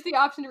says, choose the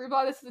option to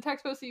reply this to the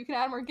text post so you can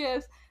add more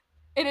gifs.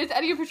 And it's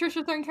Eddie and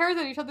Patricia throwing carrots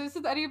at each other. This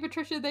is Eddie and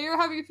Patricia. They are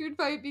having a food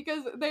fight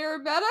because they are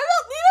mad. I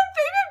don't need a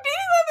Fabian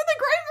beating them in the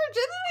Great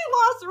Virginity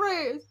Lost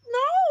Race.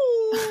 No!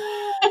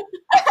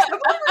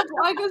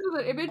 Why goes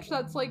with an image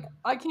that's like,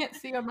 I can't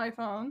see on my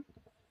phone.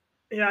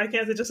 Yeah, I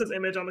can't. It just says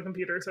image on the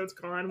computer, so it's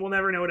gone. We'll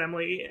never know what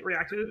Emily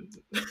reacted.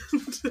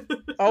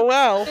 Oh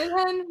well. And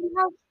then we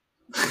have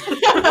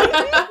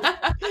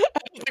I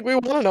don't think we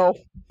want to know.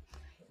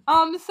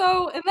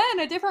 And then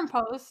a different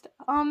post,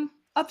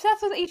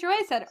 Obsessed with HOA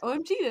said,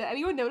 OMG, did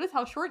anyone notice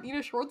how short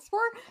Nina's shorts were?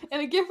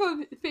 And a gif of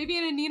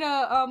Fabian and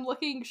Nina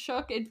looking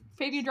shook and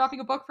Fabian dropping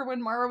a book for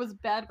when Mara was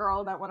bad girl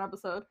in that one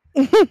episode.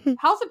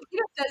 House of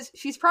Peter says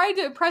she's trying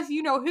to impress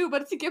you-know-who,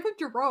 but it's a gif of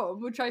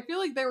Jerome, which I feel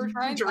like they were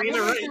trying to...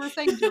 Jarena, They were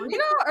saying Jarena,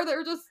 or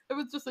it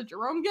was just a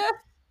Jerome gif?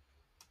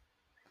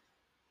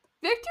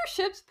 Victor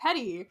ships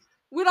Petty.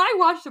 When I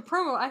watched the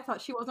promo, I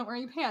thought she wasn't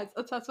wearing pants.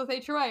 Obsessed with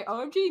HOA.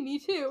 OMG, me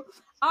too.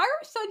 Irish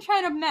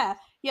Sunshine of Meh.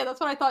 Yeah, that's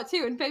what I thought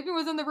too. And Fabian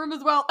was in the room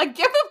as well. A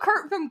gif of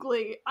Kurt from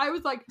Glee. I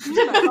was like,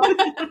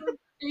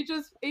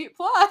 ages 8+.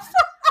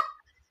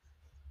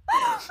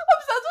 Obsessed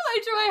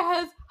with HOA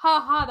has,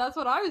 haha, that's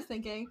what I was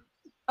thinking.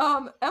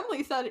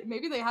 Emily said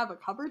maybe they have a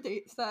cover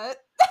date set.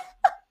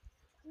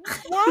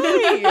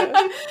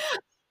 Why?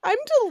 I'm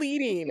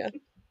deleting.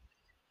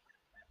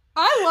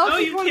 I love No,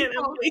 this you one can't,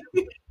 post.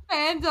 Emily.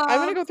 And I'm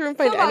gonna go through and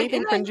find so, like,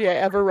 anything and then- cringy I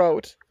ever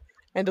wrote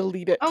and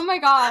delete it. oh my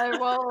god,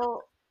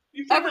 well,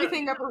 You can't.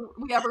 everything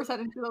we ever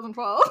said in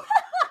 2012.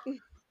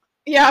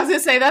 Yeah, I was gonna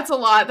say that's a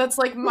lot. That's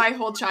like my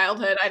whole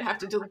childhood. I'd have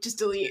to just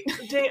delete.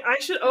 Dang, I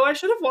should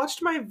have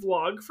watched my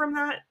vlog from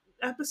that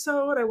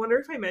episode. I wonder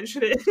if I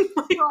mentioned it in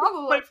my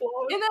Probably.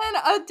 vlog. And then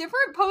a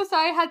different post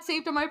I had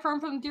saved on my phone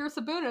from Dear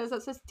Sabunas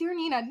that says, Dear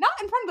Nina, not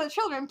in front of the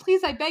children,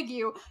 please, I beg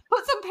you.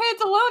 Put some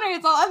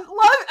pantalones on.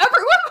 Love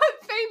everyone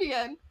but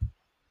Fabian.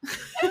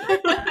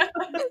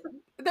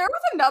 There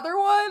was another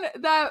one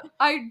that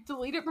I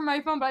deleted from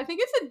my phone, but I think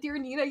it said, Dear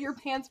Nina, your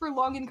pants were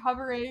long and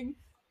covering,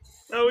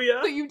 Oh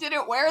yeah. so you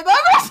didn't wear them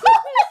or something.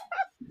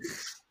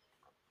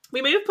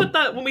 We may have put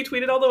that when we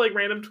tweeted all the like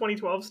random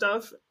 2012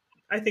 stuff.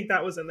 I think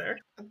that was in there.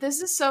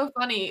 This is so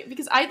funny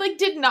because I like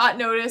did not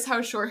notice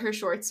how short her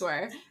shorts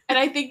were, and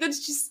I think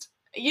that's just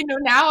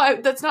now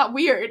that's not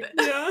weird.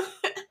 Yeah.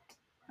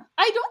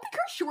 I don't think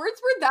her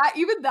shorts were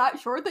that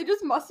short. They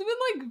just must have been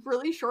like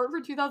really short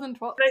for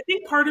 2012. And I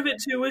think part of it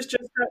too was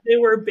just that they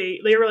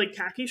were like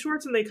khaki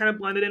shorts and they kind of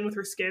blended in with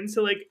her skin.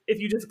 So like if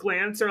you just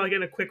glance or like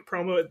in a quick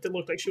promo, it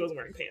looked like she wasn't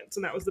wearing pants,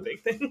 and that was the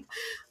big thing.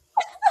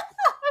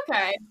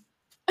 Okay.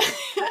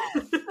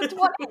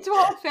 It's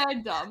all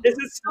fandom. Is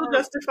it still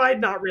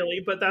justified? Not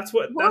really, but that's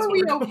what Were we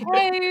we're going with.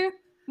 okay?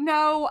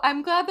 No,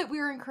 I'm glad that we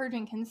were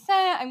encouraging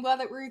consent. I'm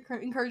glad that we're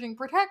encouraging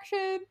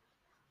protection.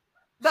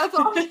 That's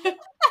all.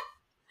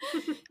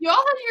 You all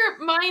have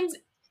your minds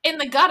in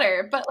the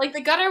gutter, but like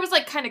the gutter was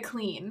like kind of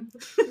clean.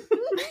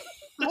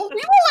 Well, we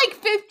were like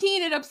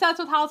 15 and obsessed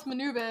with House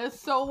Manubis,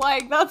 so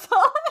like that's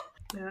all.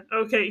 Yeah.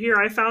 Okay, here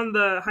I found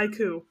the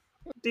haiku.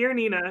 Dear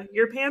Nina,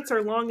 your pants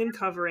are long and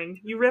covering.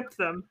 You ripped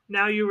them.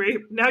 Now you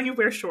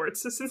wear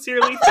shorts.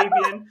 Sincerely,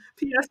 Fabian.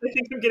 P.S. I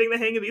think I'm getting the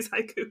hang of these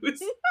haikus.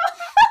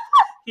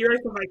 He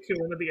writes a haiku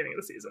in the beginning of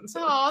the season. So.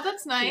 Oh,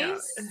 that's nice. Yeah,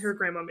 and her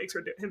grandma makes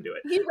him do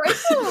it. He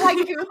writes a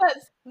haiku that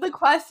the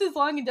quest is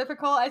long and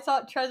difficult. I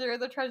sought treasure.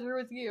 The treasure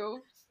was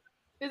you.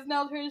 Is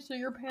now changed to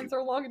your pants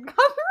are long and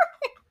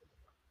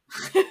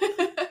covering.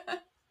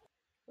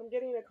 I'm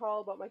getting a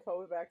call about my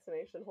COVID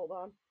vaccination. Hold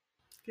on.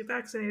 Get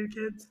vaccinated,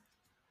 kids.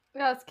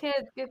 Yes,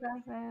 kids, get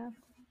back there.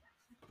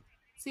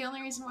 It's the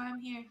only reason why I'm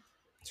here.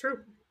 True.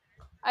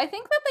 I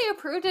think that they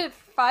approved it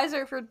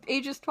Pfizer for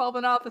ages 12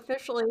 and up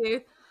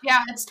officially.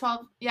 Yeah, it's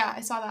 12. Yeah,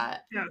 I saw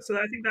that. Yeah, so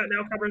I think that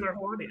now covers our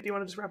whole audience. Do you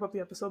want to just wrap up the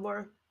episode,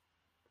 Laura?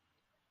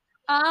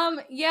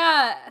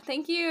 Yeah,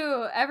 thank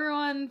you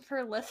everyone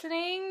for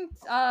listening.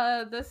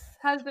 This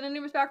has been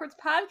Anubis Backwards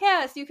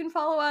podcast. You can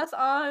follow us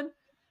on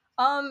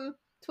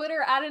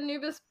Twitter at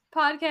Anubis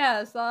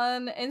Podcast,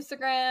 on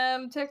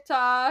Instagram,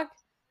 TikTok,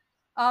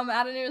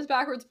 at Anubis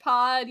Backwards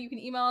Pod. You can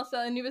email us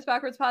at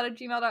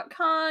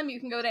anubisbackwardspod@gmail.com. You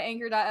can go to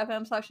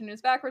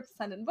anchor.fm/anubisbackwards to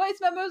send in voice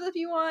memos if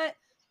you want.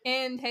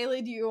 And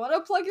Haley, do you want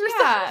to plug yourself?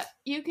 Yeah,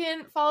 you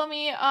can follow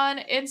me on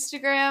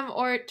Instagram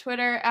or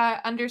Twitter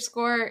at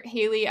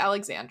 _Haley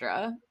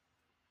Alexandra.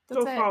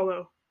 That's Go it.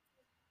 follow.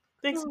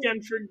 Thanks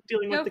again for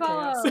dealing Go with the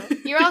chaos.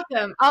 follow. You're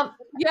welcome.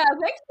 Yeah,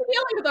 thanks for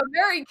dealing with a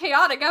very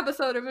chaotic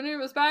episode of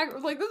Anubis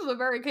Backwards. Like, this is a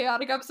very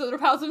chaotic episode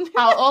of House of Anubis.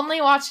 I'll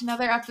only watch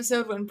another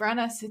episode when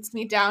Brenna sits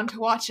me down to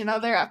watch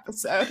another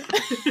episode.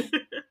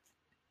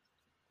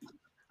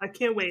 I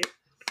can't wait.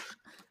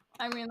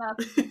 I mean,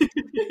 that's...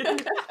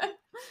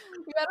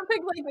 We gotta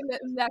pick, like, the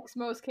next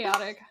most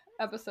chaotic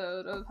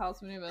episode of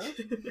House of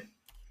Anubis.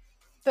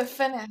 The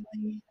finale.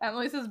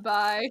 Emily says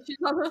bye. She's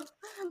on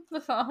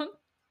the phone.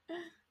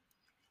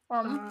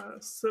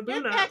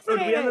 Sabuna. Oh,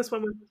 do we end this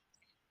one with...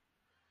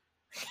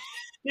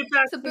 Get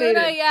vaccinated.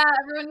 Sabuna, yeah,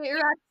 everyone get your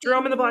vaccine.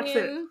 Jerome in the black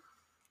fit.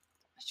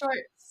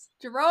 Shorts.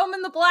 Jerome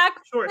in the black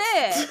Shorts.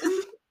 fit.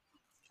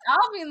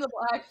 I'll be in the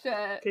black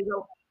fit. Okay,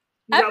 go.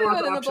 You got Everyone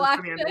lots of in the options, black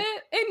Commander.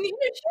 fit and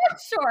Nina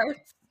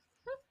shorts.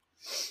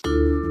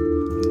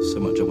 So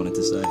much I wanted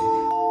to say.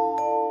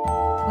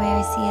 The way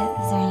I see it,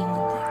 is there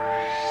anyone there?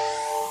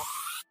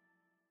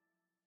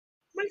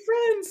 My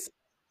friends!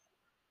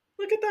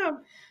 Look at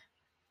them!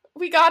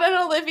 We got an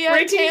Olivia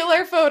Breaking-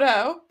 Taylor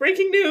photo.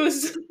 Breaking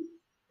news!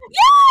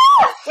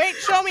 Yeah! Wait,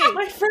 show me.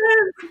 My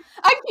friends!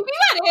 I'm keeping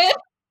that in.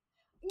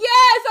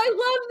 Yes, I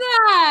love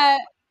that.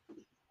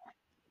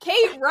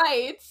 Kate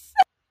writes.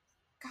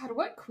 God,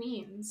 what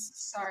queens?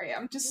 Sorry,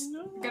 I'm just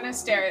No. gonna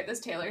stare at this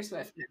Taylor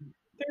Swift.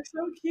 They're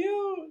so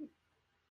cute.